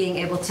not being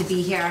able to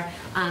be here.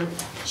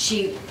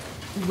 She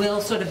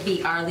will sort of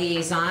be our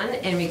liaison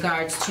in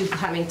regards to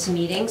coming to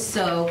meetings.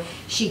 So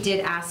she did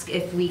ask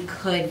if we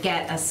could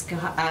get a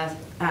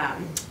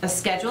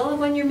schedule of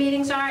when your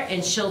meetings are,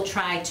 and she'll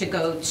try to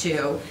go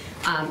to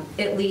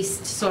at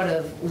least sort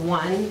of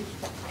one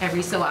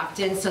every so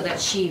often, so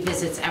that she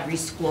visits every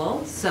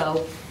school.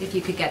 So if you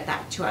could get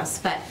that to us.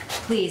 But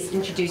please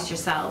introduce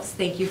yourselves.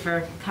 Thank you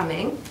for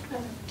coming.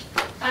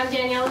 I'm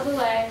Daniela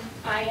Goulet.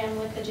 I am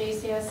with the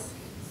JCS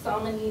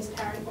Solomon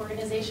Parent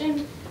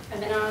Organization. I've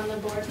been on the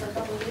board for a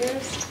couple of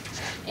years,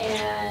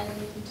 and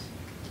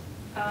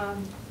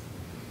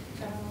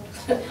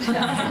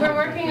we're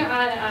working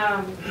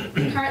on,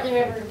 currently we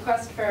have a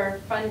request for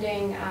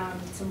funding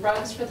some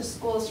rugs for the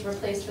schools to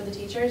replace for the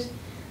teachers.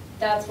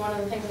 That's one of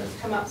the things that's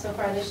come up so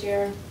far this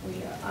year. We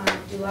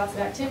do lots of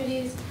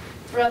activities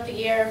throughout the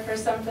year, for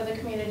some for the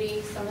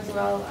community, some as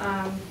well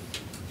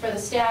for the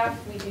staff.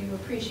 We do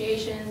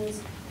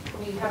appreciations.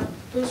 We have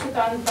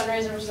Boosterthon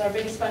fundraiser, which is our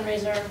biggest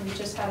fundraiser. We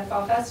just had a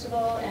fall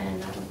festival,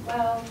 and that went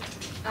well.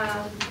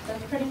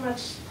 That's pretty much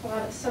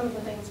some of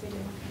the things we do.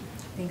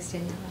 Thanks,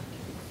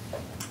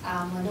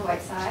 Daniela. Linda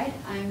Whiteside.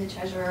 I'm the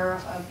treasurer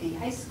of the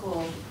high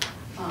school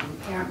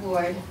parent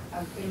board.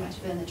 I've pretty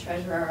much been the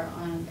treasurer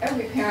on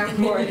every parent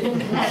board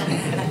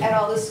at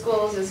all the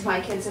schools as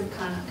my kids have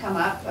kind of come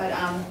up.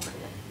 But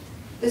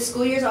the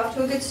school year's off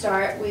to a good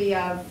start. We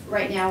have,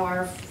 right now,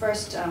 our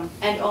first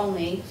and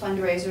only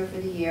fundraiser for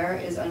the year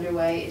is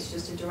underway. It's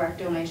just a direct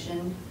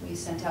donation. We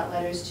sent out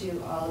letters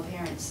to all the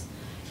parents,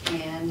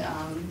 and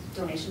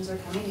donations are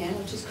coming in,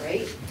 which is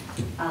great.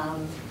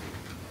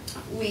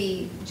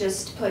 We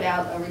just put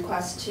out a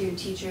request to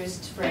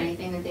teachers for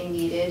anything that they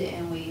needed,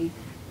 and we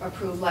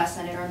approved last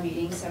night at our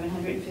meeting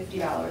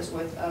 $750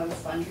 worth of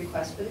fund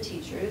requests for the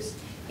teachers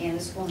and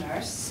the school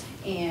nurse.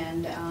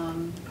 And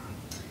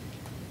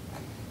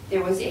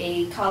there was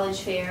a college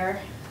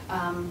fair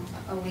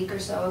a week or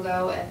so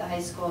ago at the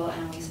high school,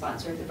 and we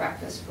sponsored the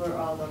breakfast for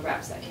all the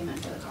reps that came in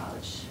for the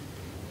college.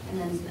 And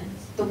then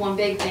the one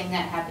big thing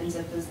that happens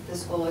at the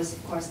school is,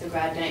 of course, the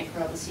grad night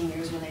for all the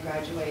seniors when they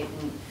graduate,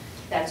 and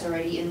that's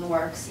already in the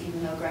works,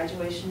 even though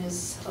graduation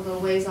is a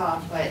little ways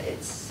off, but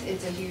it's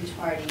a huge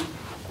party,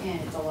 and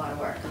it's a lot of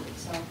work.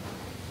 So that's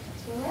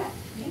where we're at.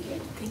 Thank you.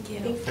 Thank you.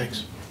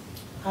 Thanks.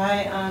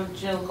 Hi, I'm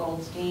Jill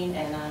Goldstein,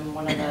 and I'm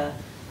one of the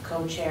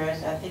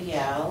co-chairs at the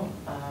Yale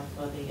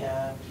for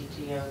the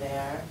PTO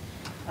there.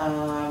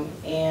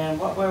 And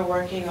what we're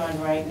working on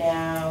right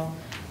now,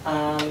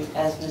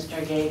 as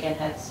Mr. Gagan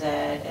had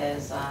said,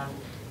 is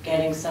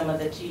getting some of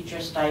the teacher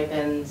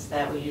stipends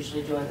that we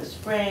usually do in the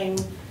spring.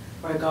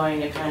 We're going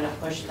to kind of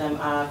push them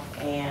up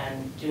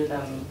and do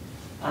them,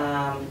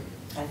 I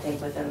think,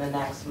 within the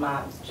next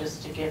month,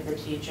 just to give the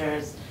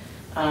teachers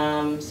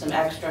some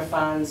extra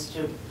funds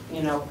to,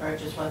 you know,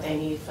 purchase what they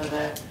need for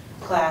the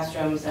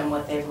classrooms and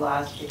what they've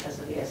lost because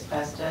of the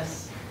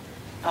asbestos.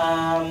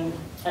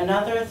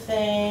 Another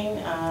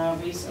thing,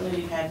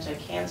 recently we've had to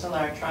cancel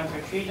our trunk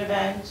or treat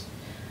event.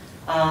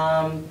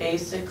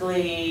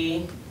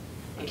 Basically,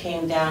 it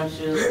came down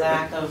to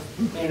lack of,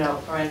 you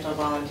know, parental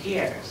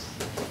volunteers.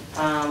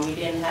 We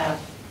didn't have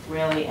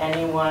really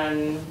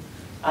anyone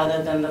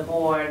other than the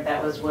board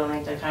that was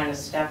willing to kind of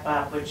step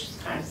up, which is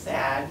kind of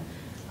sad.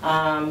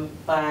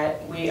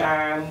 But we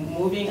are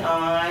moving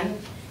on,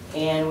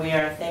 and we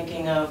are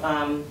thinking of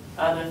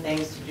other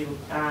things to do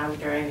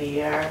during the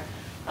year.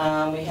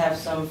 We have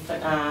some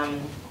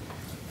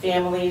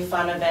family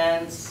fun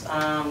events,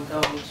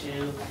 going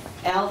to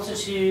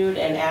Altitude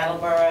and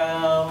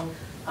Attleboro,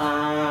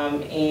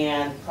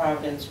 and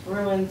Providence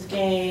Bruins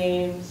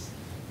games.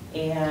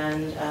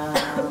 And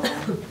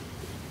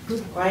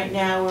right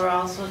now we're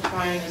also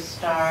trying to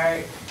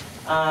start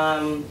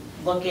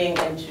looking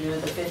into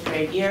the 5th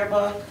grade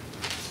yearbook,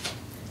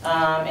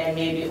 and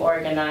maybe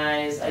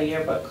organize a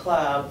yearbook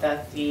club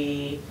that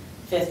the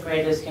 5th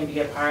graders can be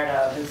a part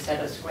of,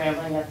 instead of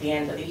scrambling at the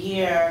end of the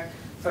year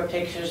for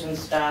pictures and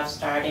stuff,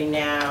 starting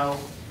now,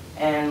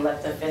 and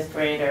let the 5th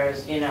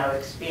graders, you know,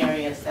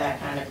 experience that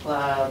kind of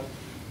club,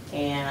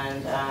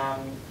 and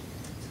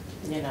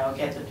you know,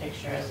 get the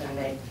pictures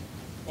and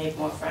make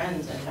more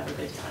friends and have a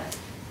good time.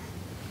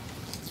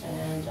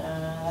 And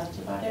that's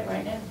about it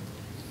right now.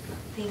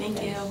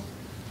 Thank you.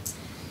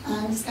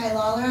 I'm Sky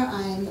Lawler.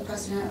 I'm the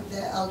president of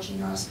the LG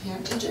Norris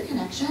Parent Teacher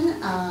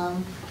Connection.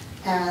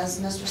 As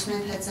Mr.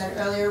 Smith had said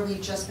earlier, we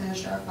just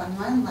finished our fund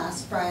run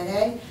last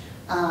Friday.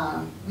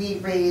 We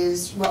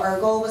raised, well, our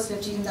goal was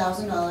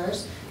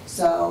 $15,000.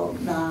 So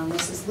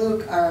Mrs.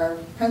 Luke, our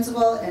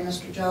principal, and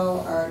Mr.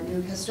 Joe, our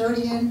new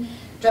custodian,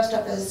 dressed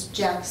up as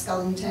Jack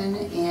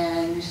Skellington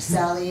and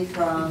Sally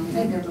from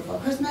Nightmare Before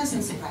Christmas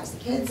and surprised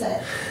the kids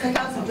at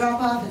pickup and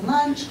drop off and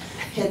lunch.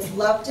 Kids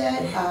loved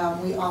it.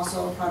 We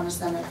also promised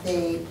them if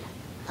they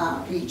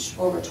reached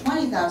over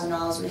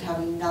 $20,000, we'd have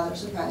another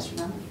surprise for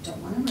them. We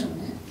don't want to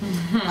ruin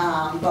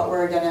it. But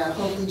we're going to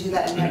hopefully do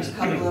that in the next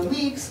couple of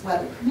weeks,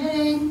 weather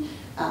permitting.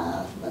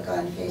 Look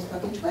on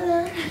Facebook and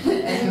Twitter,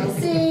 and you'll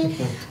see.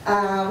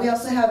 We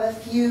also have a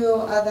few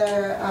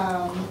other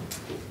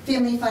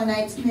Family Fun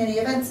Nights community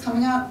events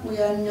coming up. We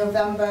on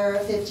November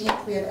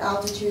 15th, we have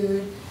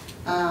Altitude.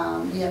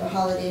 We have a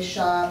holiday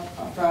shop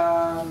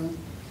from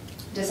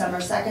December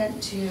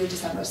 2nd to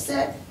December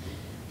 6th.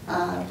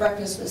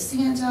 Breakfast with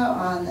Santa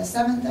on the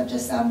 7th of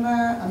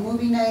December. A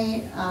movie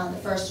night the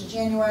 1st of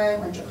January,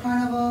 Winter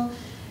Carnival.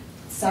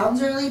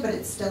 Sounds early, but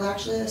it's still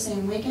actually the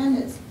same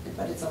weekend,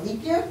 but it's a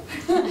leap year.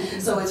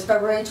 So it's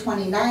February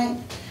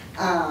 29th,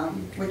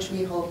 which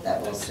we hope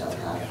that we'll still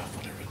have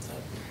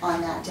on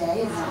that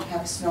day and not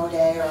have a snow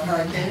day or a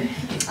hurricane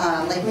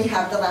like we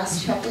have the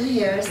last couple of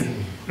years.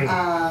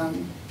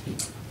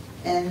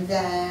 And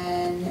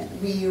then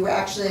we were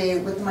actually,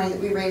 with the money that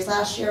we raised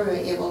last year, we were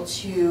able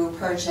to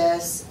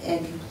purchase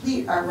and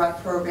complete our rug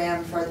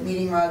program for the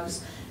meeting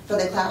rugs for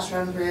the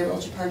classroom. We were able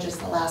to purchase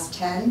the last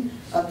 10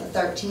 of the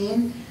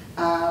 13.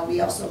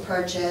 We also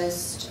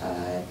purchased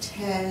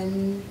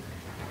 10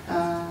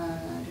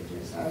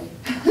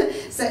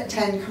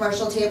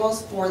 commercial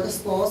tables for the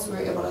school, so we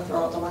were able to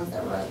throw out the ones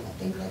that were, I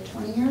think, like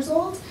 20 years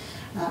old.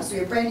 So we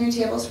have brand new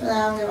tables for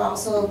them. We've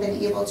also been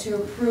able to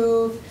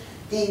approve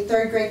the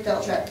 3rd grade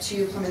field trip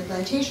to Plymouth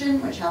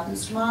Plantation, which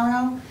happens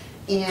tomorrow,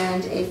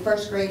 and a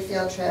 1st grade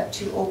field trip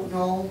to Oak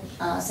Knoll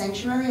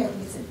Sanctuary, I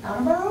think it's in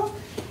Attleboro.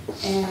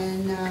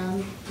 And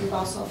we've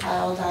also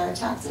filed our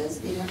taxes,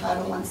 being a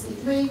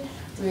 501c3.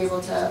 We were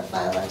able to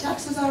file our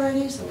taxes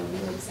already, so we're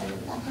really excited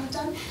that got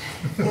done.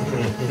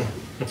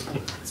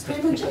 That's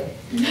pretty much it.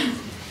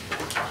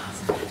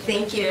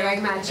 Thank you very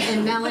much.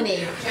 And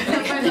Melanie,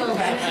 come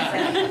over.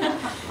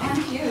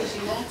 I'm huge.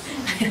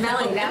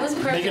 Melanie, that was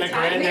perfect. Making a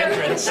grand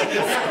entrance.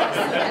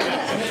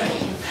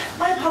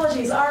 My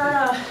apologies.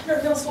 Our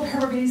North Middle School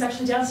parent meeting is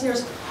actually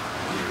downstairs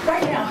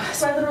right now,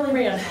 so I literally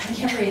ran. I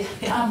can't breathe.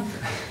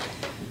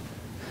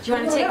 Do you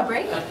want to take a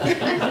break?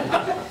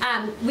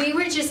 We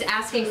were just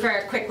asking for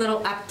a quick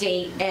little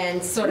update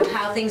and sort of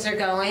how things are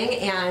going,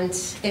 and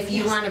if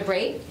you want a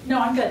break. No,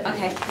 I'm good.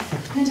 Okay.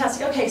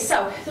 Fantastic. Okay,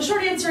 so the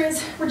short answer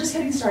is we're just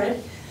getting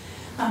started.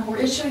 We're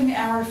issuing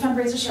our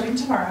fundraiser starting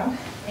tomorrow,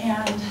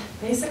 and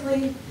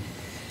basically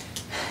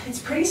it's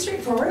pretty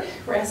straightforward.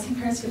 We're asking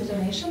parents to give a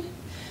donation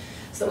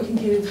so that we can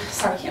give,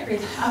 sorry, I can't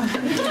breathe.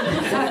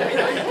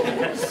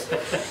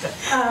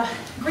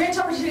 Grant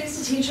opportunities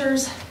to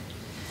teachers,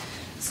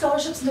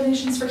 scholarships and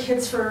donations for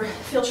kids for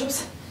field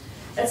trips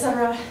et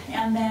cetera.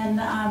 And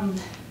then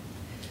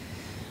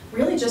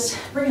really just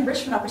bring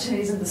enrichment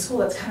opportunities into the school.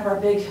 That's kind of our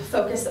big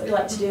focus that we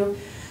like to do.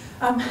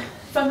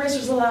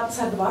 Fundraisers a little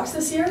outside the box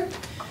this year.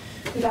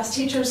 We've asked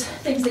teachers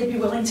things they'd be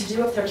willing to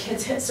do if their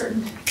kids hit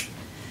certain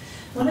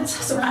limits.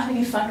 So we're not having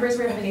any fundraiser,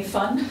 we're having a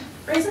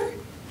fundraiser.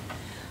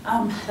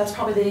 That's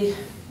probably the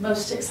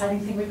most exciting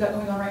thing we've got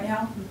going on right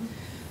now.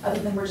 Other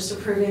than we're just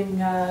approving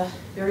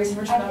various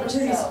enrichment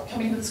opportunities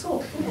coming into the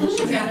school.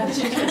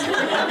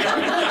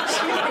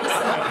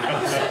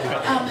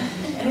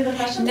 Any other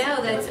questions?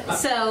 No,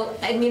 that's, so,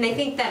 I mean, I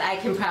think that I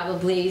can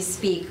probably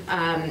speak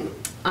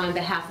on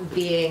behalf of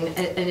being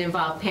an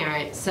involved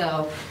parent.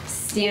 So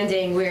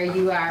standing where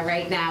you are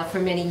right now for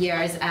many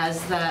years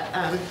as the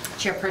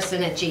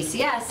chairperson at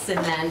JCS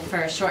and then for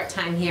a short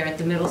time here at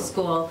the middle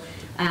school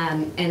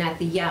and at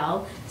the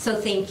Yale. So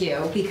thank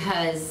you,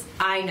 because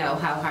I know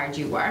how hard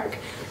you work.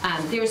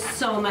 There's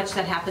so much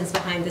that happens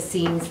behind the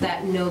scenes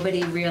that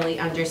nobody really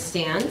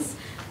understands.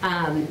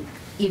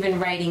 Even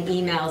writing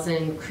emails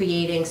and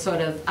creating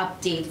sort of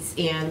updates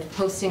and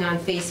posting on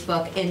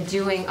Facebook and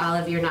doing all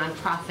of your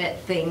nonprofit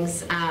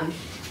things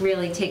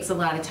really takes a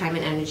lot of time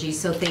and energy,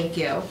 so thank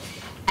you.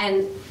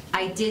 And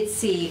I did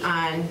see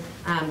on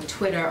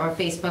Twitter or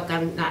Facebook,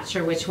 I'm not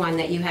sure which one,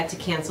 that you had to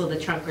cancel the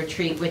trunk or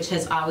treat, which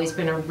has always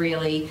been a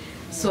really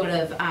sort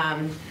of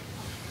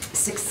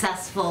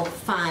successful,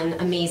 fun,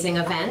 amazing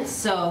event.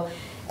 So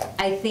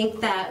I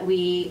think that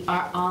we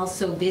are all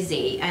so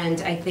busy,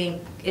 and I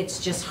think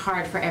it's just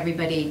hard for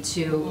everybody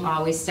to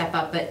always step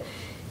up. But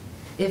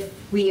if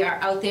we are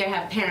out there,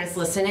 have parents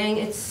listening,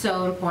 it's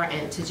so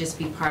important to just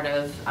be part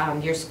of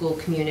your school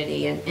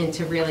community and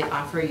to really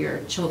offer your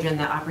children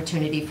the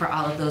opportunity for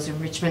all of those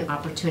enrichment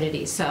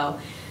opportunities. So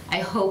I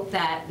hope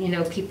that, you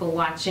know, people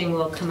watching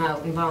will come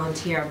out and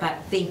volunteer, but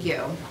thank you.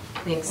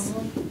 Thanks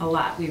a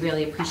lot. We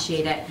really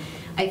appreciate it.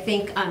 I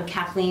think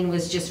Kathleen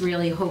was just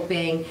really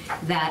hoping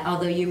that,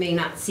 although you may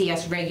not see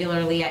us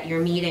regularly at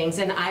your meetings,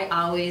 and I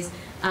always,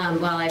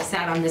 while I've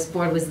sat on this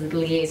board, was the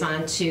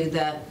liaison to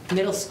the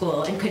middle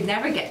school and could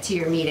never get to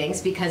your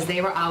meetings because they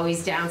were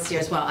always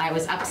downstairs while I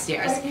was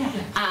upstairs.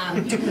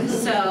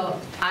 So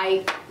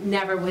I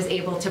never was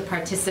able to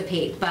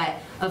participate, but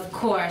of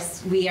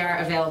course we are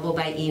available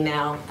by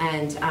email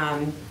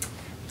and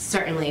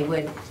certainly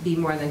would be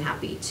more than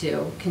happy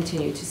to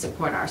continue to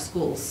support our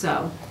schools.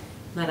 So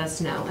let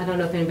us know. I don't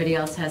know if anybody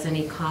else has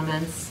any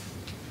comments.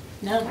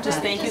 No,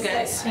 just thank you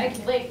guys.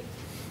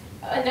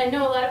 And I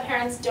know a lot of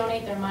parents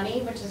donate their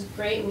money, which is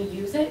great, and we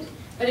use it,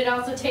 but it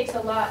also takes a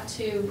lot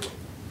to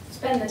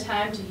spend the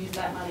time to use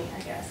that money,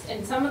 I guess.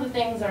 And some of the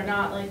things are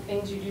not like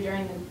things you do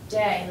during the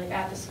day, like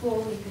at the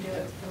school, you can do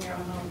it from your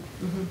own home.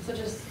 So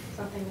just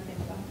something to think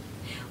about.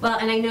 Well,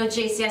 and I know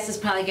JCS is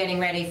probably getting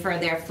ready for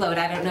their float.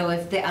 I don't know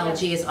if the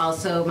LG is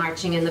also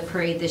marching in the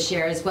parade this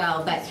year as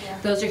well, but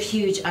those are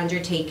huge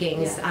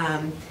undertakings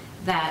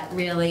that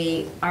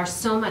really are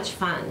so much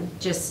fun,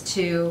 just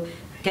to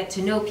get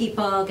to know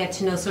people, get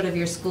to know sort of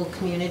your school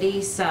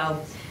community. So,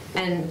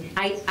 and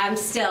I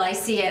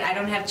see it. I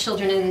don't have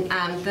children in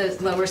the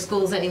lower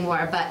schools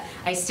anymore, but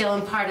I still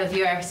am part of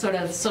your sort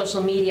of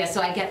social media, so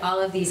I get all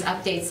of these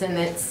updates, and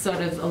it's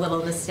sort of a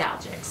little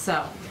nostalgic.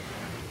 So,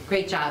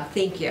 great job.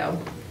 Thank you.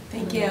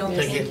 Thank you.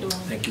 Thank you.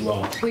 Thank you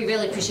all. We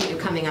really appreciate you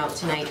coming out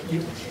tonight.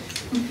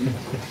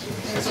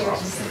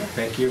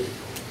 Thank you.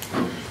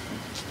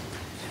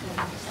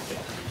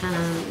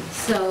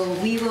 So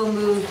we will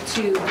move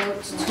to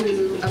vote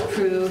to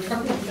approve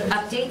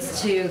updates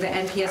to the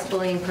NPS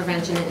Bullying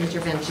Prevention and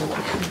Intervention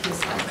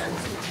Plan.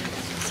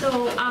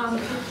 So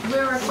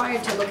we're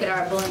required to look at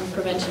our bullying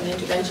prevention and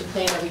intervention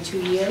plan every 2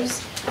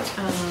 years.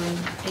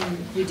 And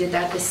we did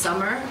that this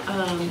summer.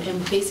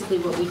 And basically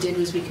what we did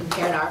was we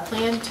compared our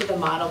plan to the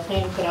model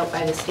plan put out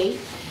by the state.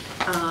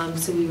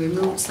 So we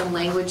removed some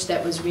language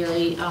that was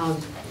really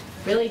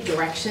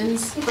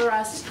directions for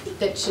us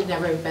that should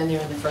never have been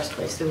there in the first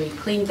place. So we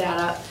cleaned that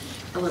up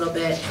a little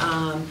bit,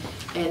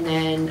 and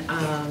then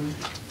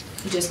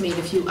just made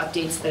a few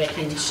updates that I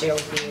can share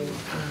with you.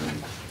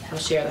 I'll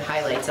share the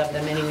highlights of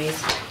them anyways.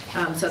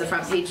 So the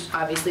front page,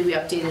 obviously we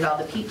updated all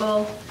the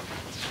people.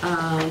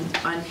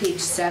 On page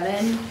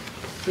 7,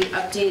 we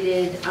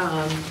updated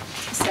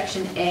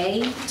section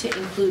A to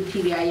include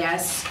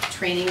PBIS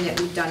training that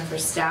we've done for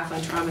staff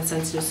on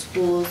trauma-sensitive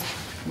schools,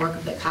 work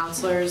of the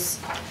counselors,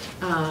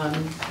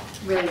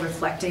 really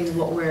reflecting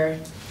what we're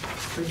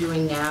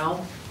doing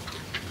now.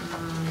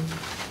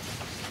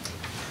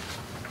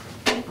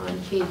 On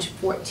page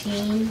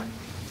 14,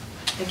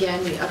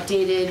 again, we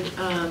updated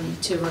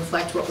to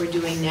reflect what we're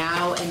doing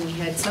now, and we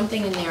had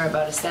something in there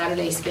about a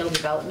Saturday skill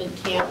development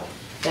camp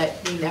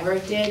that we never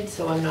did,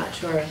 so I'm not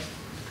sure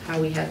how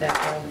we had that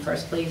there in the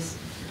first place.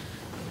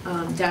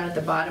 Down at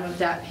the bottom of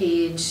that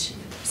page,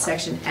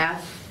 section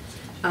F,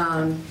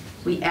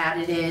 we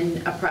added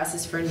in a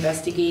process for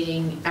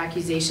investigating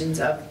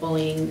accusations of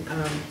bullying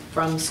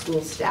from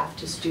school staff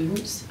to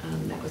students.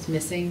 That was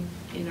missing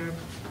in our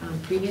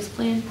previous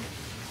plan.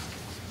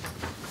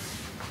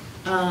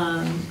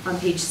 On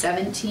page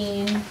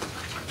 17,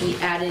 We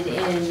added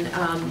in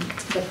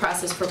the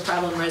process for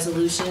problem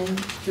resolution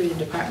through the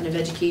Department of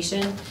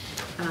Education.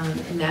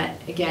 And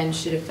that, again,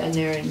 should have been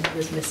there and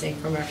was missing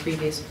from our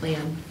previous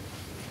plan.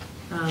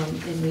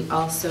 And we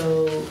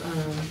also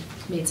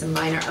made some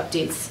minor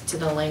updates to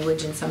the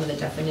language and some of the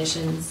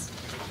definitions.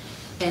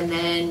 And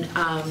then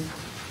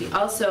we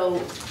also,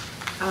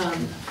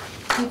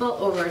 people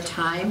over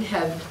time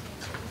have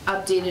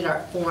updated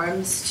our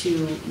forms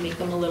to make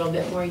them a little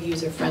bit more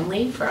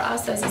user-friendly for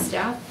us as a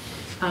staff.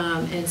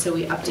 And so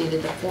we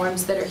updated the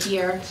forms that are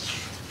here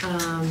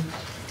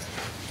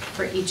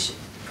for each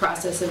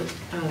process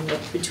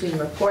of between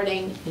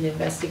reporting and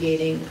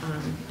investigating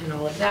and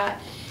all of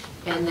that.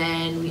 And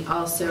then we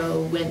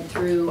also went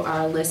through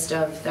our list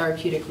of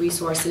therapeutic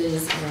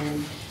resources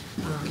and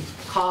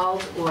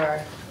called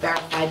or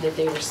verified that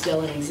they were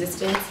still in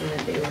existence and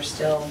that they were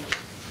still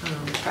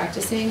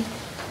practicing.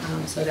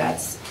 So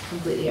that's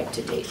completely up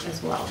to date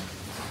as well.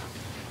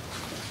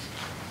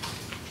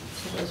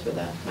 So those were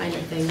the minor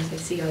things. I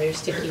see all your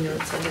sticky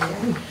notes over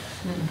there.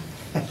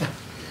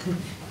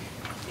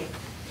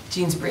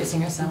 Jean's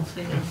bracing herself.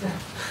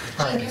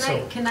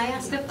 Jean, can I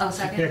ask a, oh,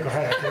 sorry. Yeah, go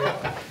ahead.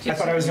 I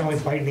thought I was the only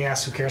bite in the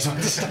ass who cares about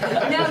this.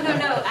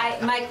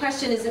 No. My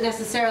question isn't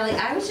necessarily,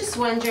 I was just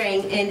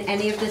wondering in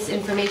any of this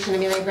information, I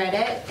mean, I read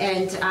it,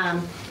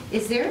 and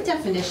is there a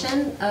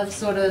definition of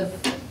sort of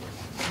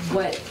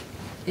what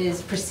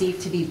is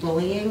perceived to be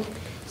bullying?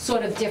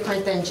 Sort of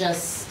different than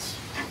just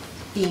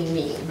being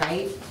mean,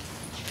 right?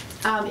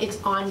 It's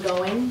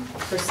ongoing,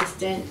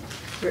 persistent,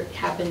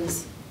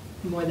 happens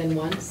more than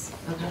once.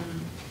 Okay.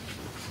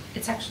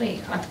 It's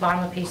actually on the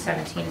bottom of page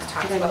 17. It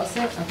talks Did I about. miss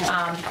it? Okay.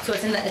 So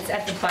it's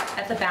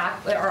at the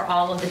back are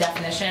all of the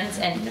definitions,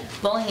 and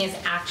bullying is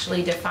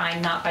actually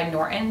defined not by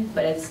Norton,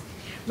 but it's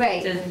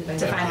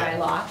defined by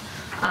law.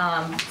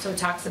 So it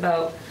talks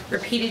about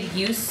repeated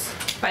use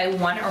by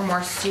one or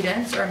more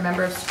students or a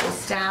member of school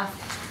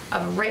staff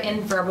of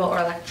written, verbal, or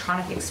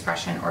electronic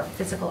expression or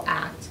physical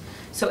act.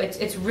 So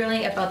it's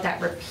really about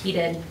that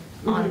repeated,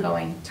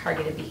 ongoing,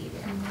 targeted behavior.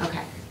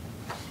 Okay.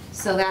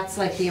 So that's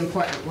like the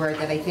important word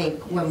that I think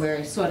when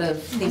we're sort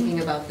of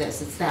thinking about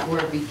this, it's that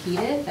word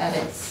repeated, that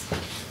it's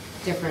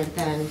different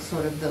than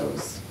sort of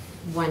those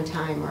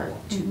one-time or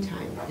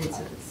two-time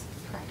incidents.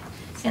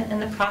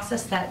 And the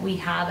process that we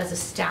have as a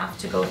staff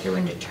to go through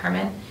and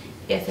determine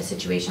if a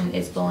situation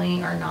is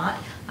bullying or not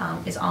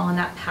is all in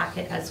that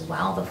packet as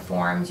well. The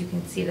forms, you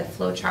can see the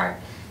flow chart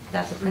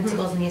that the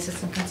principals and the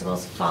assistant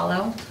principals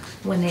follow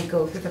when they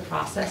go through the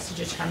process to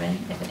determine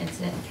if an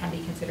incident can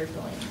be considered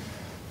bullying.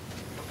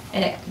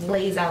 And it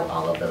lays out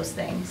all of those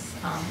things,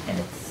 and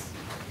it's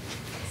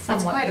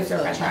somewhat quite a flow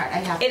user-friendly. chart, I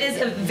have to It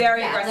is a admit. very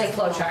Yeah, aggressive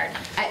like, flow chart.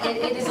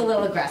 It is a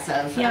little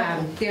aggressive.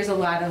 Yeah. There's a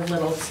lot of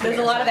little squares. There's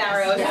a lot of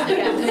arrows. Yeah,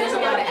 there's a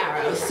lot of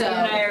arrows. So You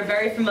and I are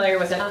very familiar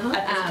with it at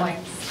this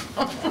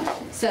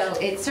point. So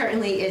it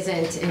certainly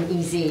isn't an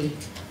easy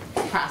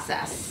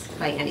process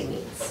by any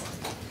means.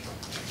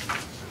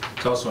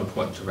 It's also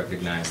important to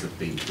recognize that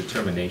the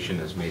determination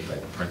is made by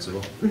the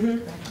principal,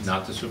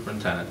 not the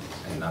superintendent,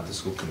 and not the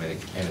school committee,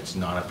 and it's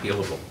not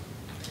appealable.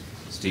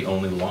 It's the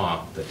only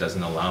law that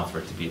doesn't allow for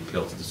it to be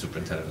appealed to the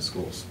superintendent of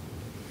schools.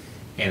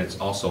 And it's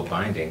also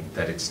binding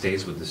that it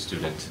stays with the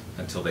student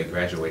until they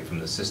graduate from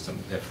the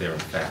system, if they're in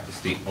fact. It's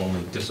the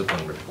only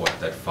discipline report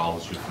that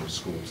follows you from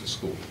school to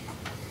school.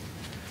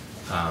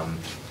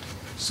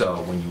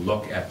 So when you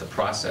look at the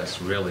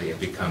process, really, it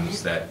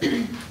becomes that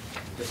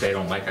if they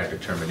don't like our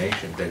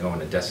determination, they go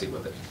into DESE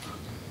with it.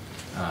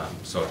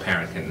 So a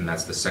parent can, and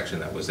that's the section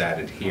that was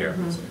added here,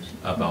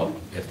 about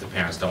if the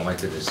parents don't like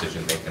the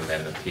decision, they can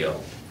then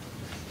appeal.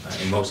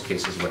 In most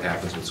cases, what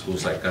happens with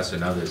schools like us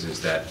and others is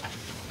that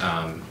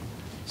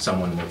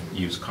someone will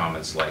use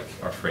comments like,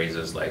 or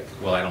phrases like,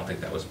 well, I don't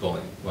think that was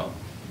bullying. Well,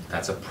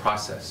 that's a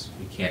process.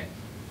 You can't,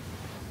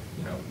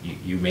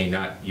 you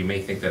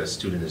may think that a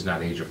student is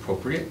not age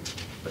appropriate,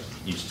 but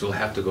you still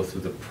have to go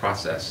through the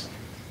process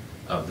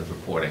of the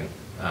reporting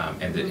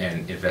and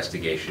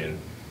investigation,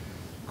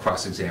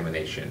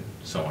 cross-examination,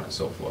 so on and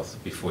so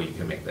forth, before you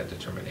can make that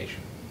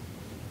determination.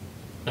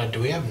 Now, do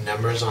we have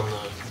numbers on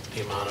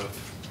the amount of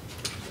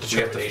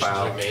determinations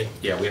we made?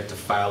 Yeah, we have to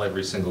file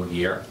every single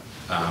year.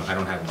 I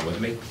don't have them with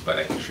me, but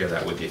I can share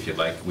that with you if you'd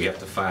like. We have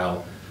to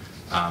file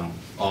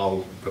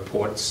all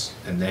reports,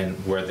 and then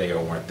were they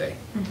or weren't they?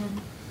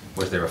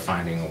 Was there a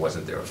finding or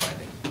wasn't there a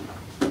finding?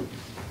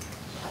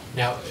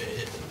 Now,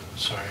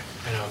 sorry,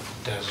 I know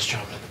Dennis is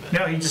jumping in a bit.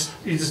 No, you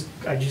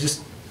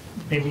just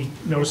maybe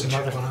notice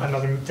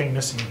another thing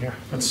missing here.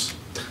 That's.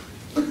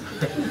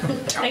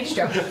 Thanks,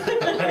 Joe.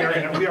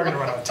 We are gonna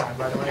run out of time,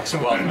 by the way. So.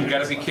 Well, you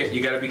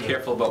gotta be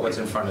careful about what's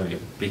in front of you,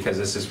 because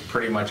this is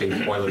pretty much a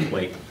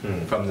boilerplate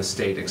from the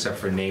state, except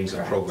for names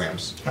of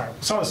programs. All right.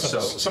 Some of the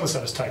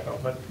stuff is typo,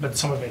 but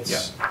some of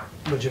it's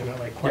legitimate,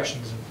 like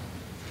questions.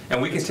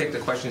 And we can take the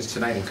questions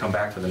tonight and come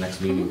back for the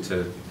next meeting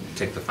to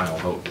take the final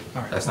vote.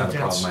 All right. That's not a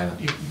problem either.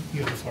 You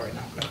have the floor right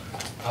now.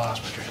 I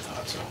lost my train of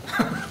thought, so.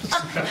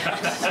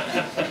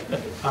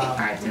 All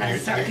right,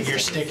 Your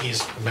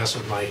stickies mess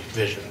with my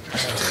vision.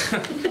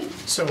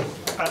 So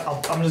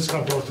I'm just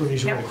going to go through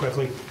these really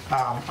quickly.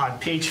 On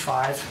page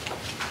 5,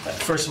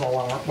 first of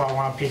all, while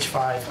we're on page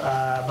 5,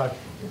 about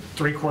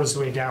 3/4 of the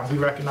way down, we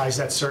recognize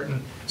that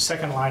certain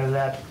second line of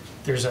that,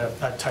 there's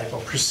a typo.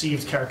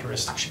 Perceived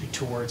characteristic should be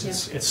 2 words.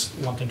 It's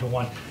lumped into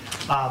one.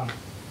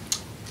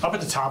 Up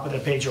at the top of the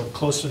page, or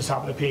close to the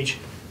top of the page,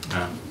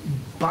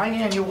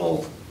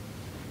 biannual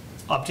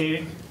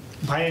updating,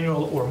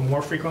 biannual or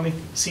more frequently,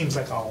 seems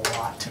like a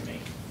lot to me.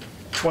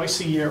 Twice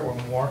a year or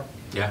more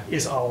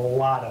is a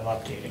lot of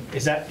updating.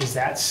 Is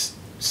that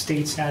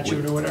state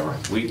statute or whatever?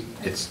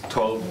 It's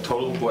total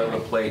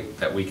boilerplate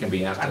that we can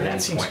be asked at any point.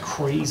 That seems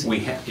crazy.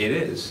 It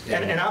is.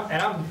 And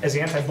I'm as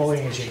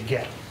anti-bullying as you can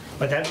get,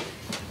 but that,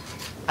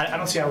 I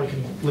don't see how we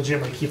can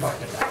legitimately keep up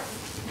with that.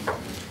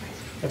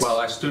 Well,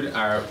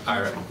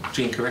 our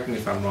Jean, correct me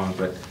if I'm wrong,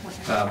 but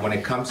when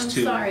it comes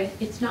to... I'm sorry,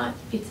 it's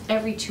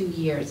every 2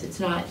 years, it's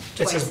not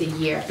twice a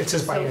year. It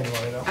says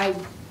biannually, though. I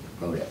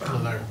wrote it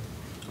wrong.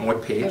 On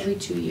what page? Every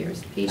 2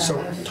 years.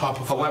 So,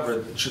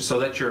 however, so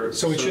that you're...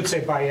 So it should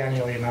say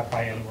biannually and not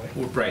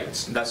biannually. Right,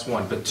 that's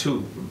one, but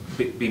 2,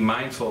 be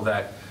mindful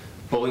that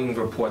bullying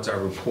reports are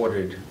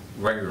reported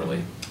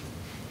regularly.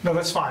 No,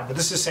 that's fine, but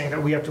this is saying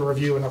that we have to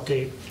review and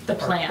update The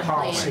our plan.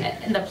 policy.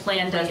 And the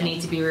plan does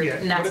need to be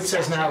reviewed. Yeah, what it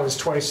says now is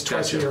twice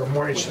a year or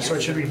more, so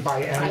it should be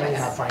biannually,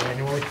 not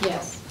biannually?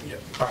 Yes.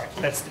 All right,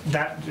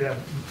 that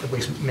at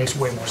least makes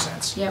way more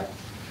sense. Yep.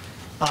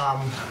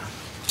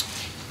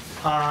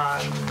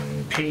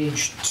 On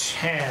page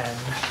 10,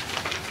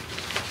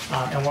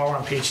 and while we're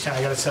on page 10,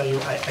 I gotta tell you,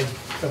 a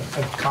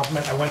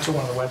compliment, I went to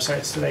one of the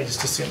websites today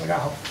just to see like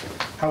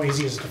how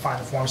easy is it to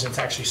find the forms, and it's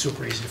actually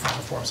super easy to find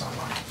the forms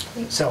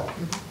online. So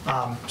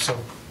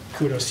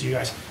kudos to you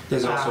guys.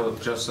 There's also,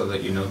 just so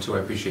that you know too, I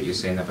appreciate you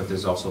saying that, but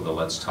there's also the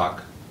Let's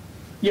Talk.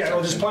 Yeah,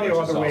 well, there's plenty of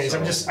other ways.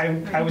 Also-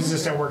 I was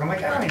just at work, I'm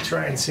like, let me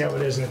try and see how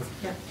it is, and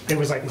it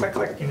was like click,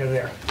 click, and you're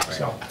there,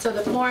 so. So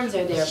the forms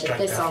are there, but Strike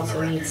this that from the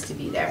also record. needs to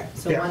be there.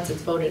 So Yeah. once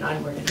it's voted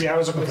on, we're gonna. Yeah, I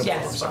was looking for the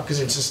Yes. forms, because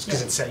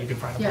it's set, you can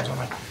find the forms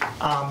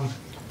Yeah. online.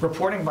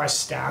 Reporting by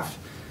staff,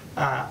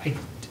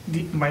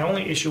 my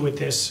only issue with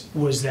this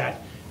was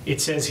that it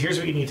says, here's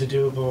what you need to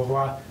do, blah, blah,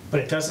 blah, but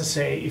it doesn't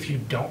say if you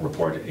don't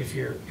report it, if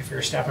you're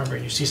a staff member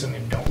and you see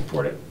something and don't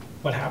report it,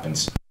 what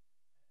happens?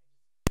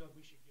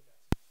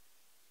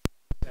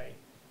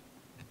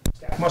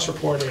 Staff must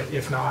report it,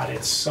 if not,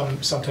 it's some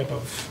type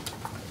of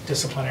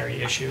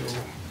disciplinary issue,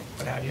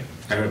 what have you.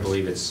 I don't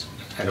believe it's,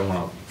 I don't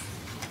want to,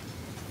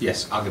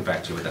 yes, I'll get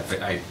back to you with that,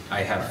 but I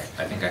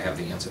think I have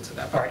the answer to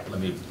that, but let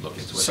me look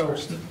into it So,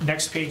 first.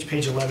 next page,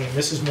 page 11,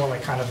 this is more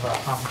like kind of a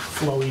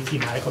flowy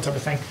thematical type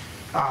of thing.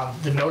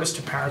 The notice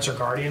to parents or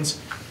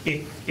guardians,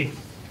 it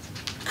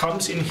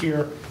comes in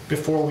here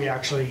before we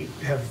actually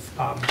have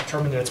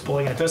determined that it's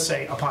bullying. It does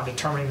say, upon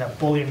determining that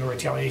bullying or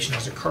retaliation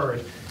has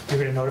occurred, you're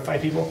going to notify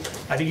people.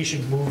 I think you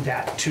should move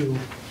that to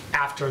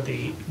after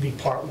the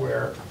part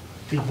where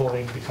the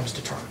bullying becomes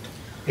determined.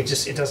 It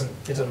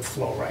doesn't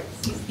flow right.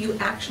 You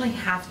actually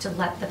have to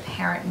let the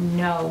parent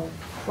know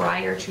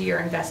prior to your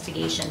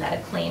investigation that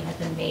a claim has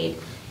been made.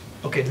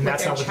 Okay, then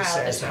that's not what this With their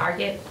child says as then.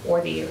 target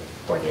or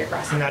the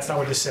aggressor. And that's not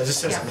what this says. It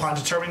says Yeah. upon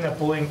determining that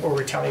bullying or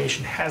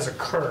retaliation has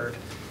occurred,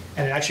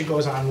 and it actually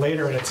goes on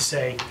later in it to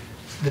say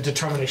the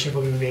determination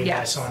will be made by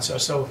Yes. so-and-so.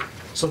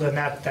 So then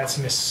that's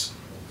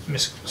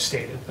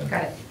misstated.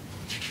 Got it.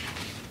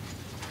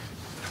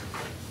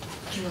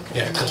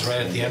 Yeah, because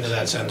right at the end of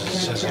that sentence, it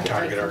says a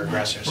target or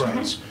aggressor, so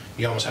Right.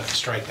 you almost have to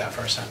strike that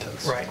first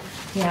sentence. Right.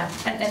 Yeah,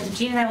 and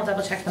Jean and I will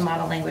double check the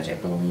model language. I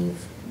believe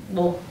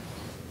we'll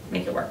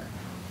make it work.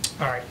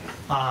 All right,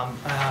 I'm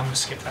gonna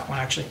skip that one,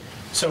 actually.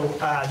 So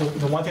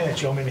the one thing that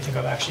Joe made me think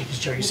of, actually, because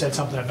Joe, you said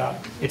something about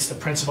it's the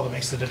principal that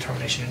makes the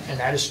determination, and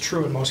that is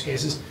true in most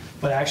cases,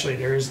 but actually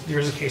there is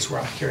a case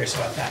where I'm curious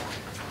about that,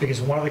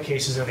 because one of the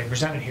cases that they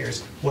presented here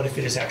is, what if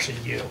it is actually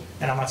you?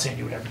 And I'm not saying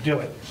you would ever do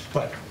it,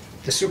 but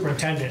the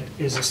superintendent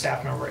is a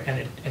staff member, and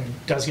it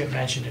does get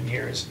mentioned in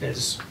here as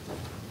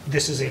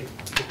this is a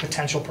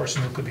potential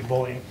person who could be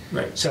bullying.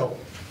 Right. So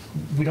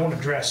we don't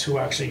address who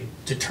actually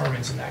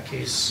determines in that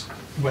case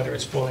whether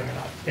it's bullying or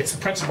not. It's the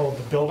principal of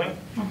the building,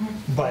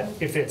 but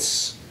if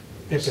it's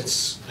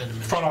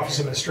front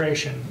office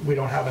administration, we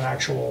don't have an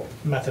actual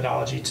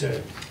methodology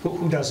to,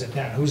 who does it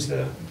then? Who's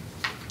the,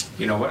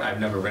 You know what, I've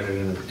never read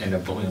it in a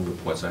bullying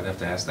report, so I'd have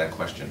to ask that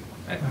question.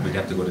 We'd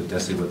have to go to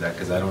DESI with that,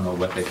 because I don't know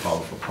what they follow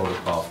for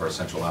protocol for a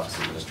central office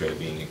administrator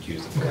being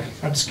accused of bullying.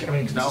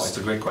 No, it's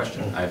a great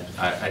question.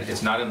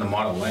 It's not in the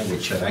model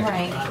language that I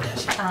can.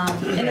 Right.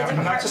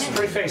 I'm not just a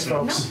pretty face,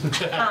 folks.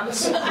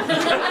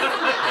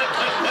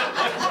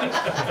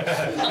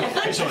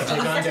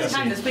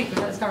 Time this week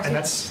because it's And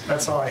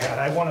that's all I had.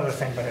 I have one other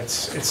thing, but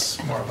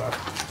it's more of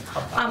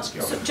a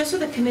skill. So just so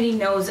the committee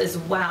knows as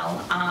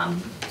well,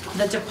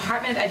 the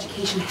Department of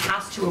Education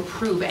has to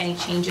approve any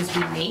changes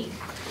we make.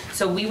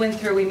 So we went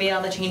through, we made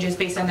all the changes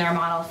based on their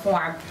model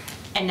form,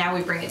 and now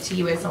we bring it to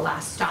you as the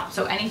last stop.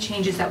 So any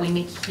changes that we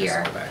make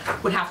here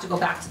would have to go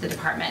back to the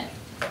department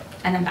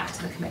and then back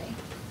to the committee.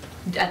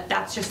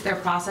 that's just their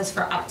process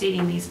for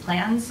updating these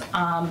plans.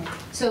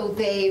 So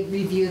they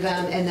review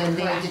them and then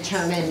they Correct.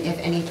 determine if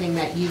anything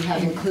that you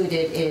have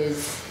included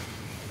is.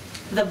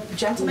 The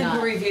gentleman who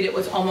Not- reviewed it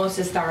was almost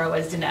as thorough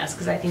as Dinesh,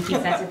 because I think he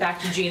sent it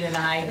back to Jean and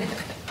I.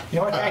 You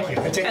know what, thank you.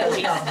 I take At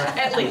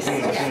that least, as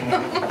a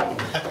compliment. at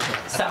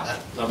least. So,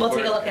 we'll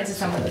take a look into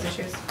some of those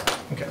issues.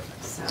 Okay.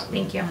 So,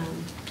 Thank you.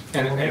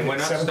 And we're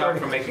not 7:30. stopped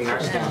from making our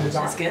standards.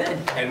 That's good.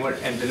 And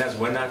Dinesh,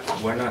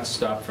 we're not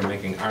stopped from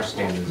making our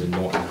standards in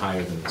Norton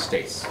higher than the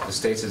state's. The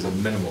state's is a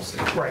minimal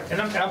standard. Right,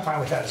 and I'm fine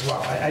with that as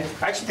well. I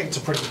actually think it's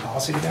a pretty good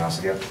policy, to be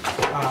honest with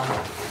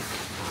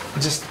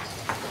you. Just,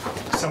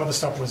 some of the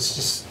stuff was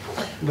just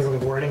literally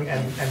wording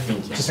and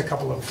just a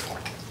couple of,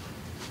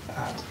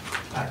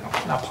 I don't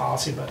know, not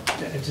policy, but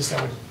it just,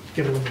 I would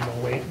give it a little bit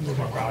more weight, a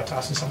little more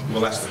gravitas and something.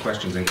 We'll ask the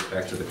questions and get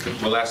back to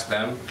we'll ask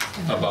them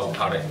about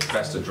how to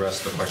best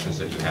address the questions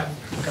that you have.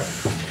 Okay.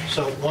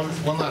 So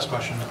one last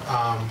question.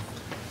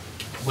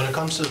 When it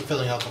comes to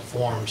filling out the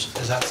forms,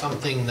 is that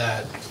something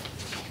that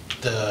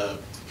the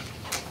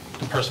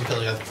person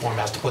filling out the form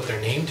has to put their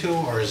name to,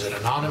 or is it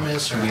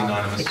anonymous? It can be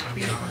anonymous.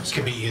 It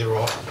can be either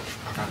or.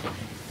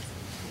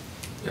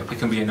 It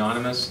can be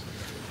anonymous.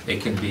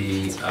 It can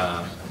be,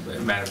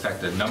 matter of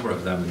fact, a number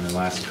of them in the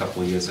last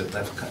couple of years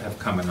have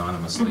come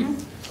anonymously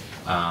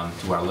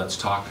to our Let's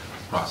Talk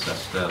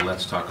process, the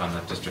Let's Talk on the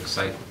district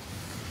site.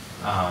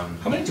 How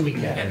many do we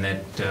get? And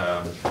that,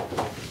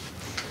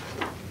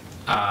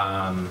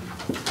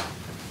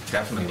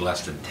 definitely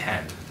less than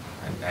 10.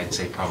 I'd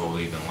say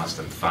probably even less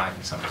than 5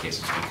 in some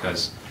cases,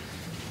 because,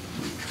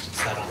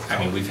 I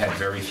mean, we've had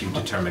very few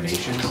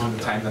determinations in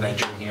the time that I've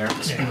been here.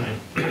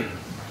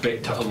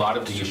 But a lot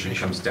of the issue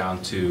comes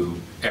down to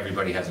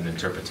everybody has an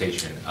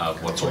interpretation of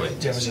what's That's what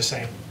what Jeff was just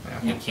saying.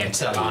 You can't It's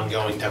tell an you.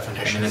 ongoing I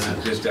definition. mean,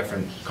 there's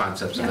different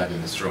concepts of that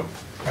in this room.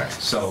 Right.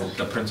 So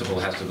the principal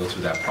has to go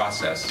through that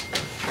process,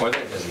 or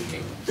their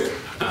designee,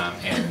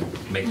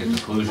 and make a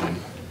conclusion,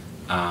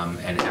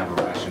 and have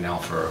a rationale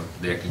for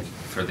their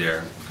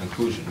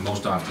conclusion.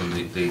 Most often,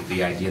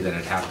 the idea that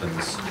it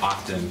happens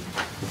often,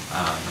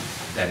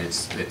 that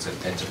it's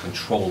a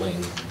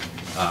controlling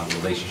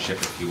relationship,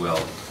 if you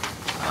will,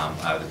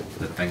 are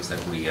the things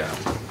that we are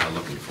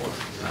looking for.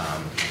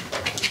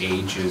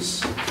 Age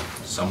is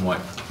somewhat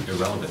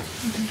irrelevant.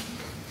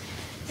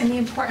 And the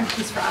important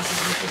piece for us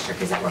as a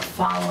district is that we're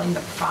following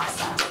the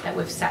process that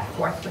we've set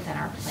forth within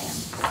our plan.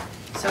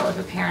 So if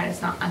a parent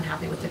is not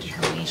unhappy with the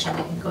determination,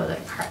 they can go to the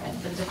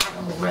department. The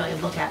department will really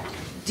look at,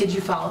 did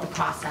you follow the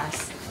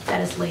process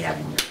that is laid out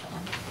in your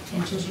plan?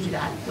 And did you do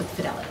that with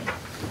fidelity?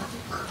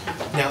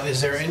 Now, is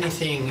there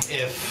anything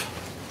if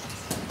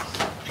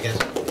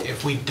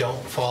we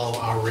don't follow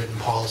our written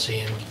policy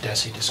and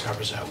DESI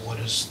discovers that, what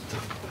is the?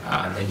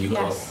 And then you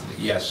go,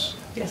 yes.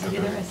 Yes, I do,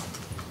 there is.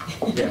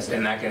 Yes,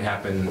 and that can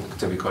happen,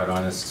 to be quite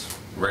honest,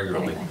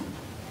 regularly.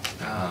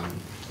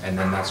 And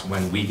then that's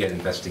when we get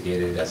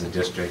investigated as a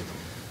district,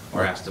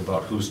 or asked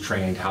about who's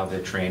trained, how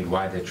they're trained,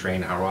 why they're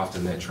trained, how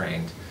often they're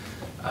trained,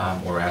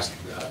 or asked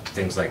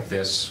things like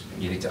this,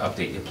 you need to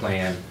update your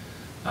plan.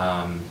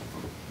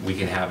 We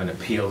can have an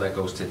appeal that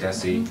goes to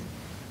DESI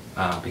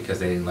because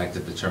they didn't like the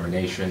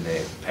determination.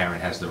 The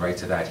parent has the right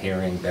to that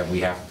hearing. Then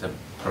we have to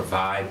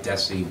provide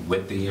DESI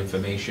with the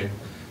information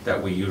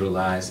that we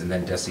utilize, and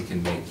then DESI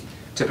can make,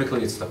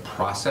 typically it's the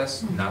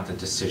process, not the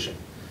decision.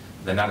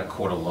 They're not a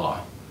court of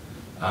law.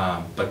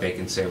 But they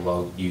can say,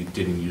 well, you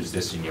didn't use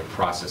this in your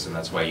process, and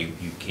that's why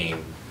you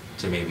came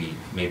to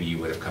maybe you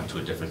would have come to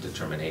a different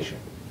determination.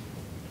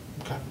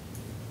 Okay.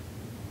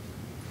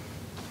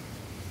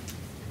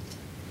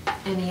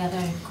 Any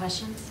other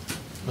questions?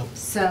 Nope.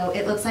 So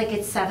it looks like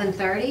it's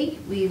 7:30.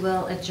 We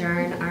will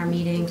adjourn our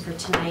meeting for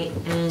tonight,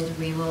 and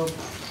we will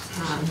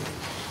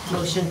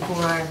motion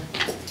for.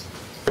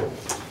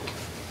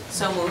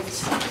 So moved.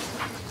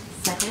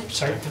 Second?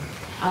 Sorry?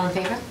 All in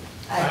favor?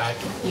 Aye.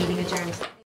 Meeting adjourned.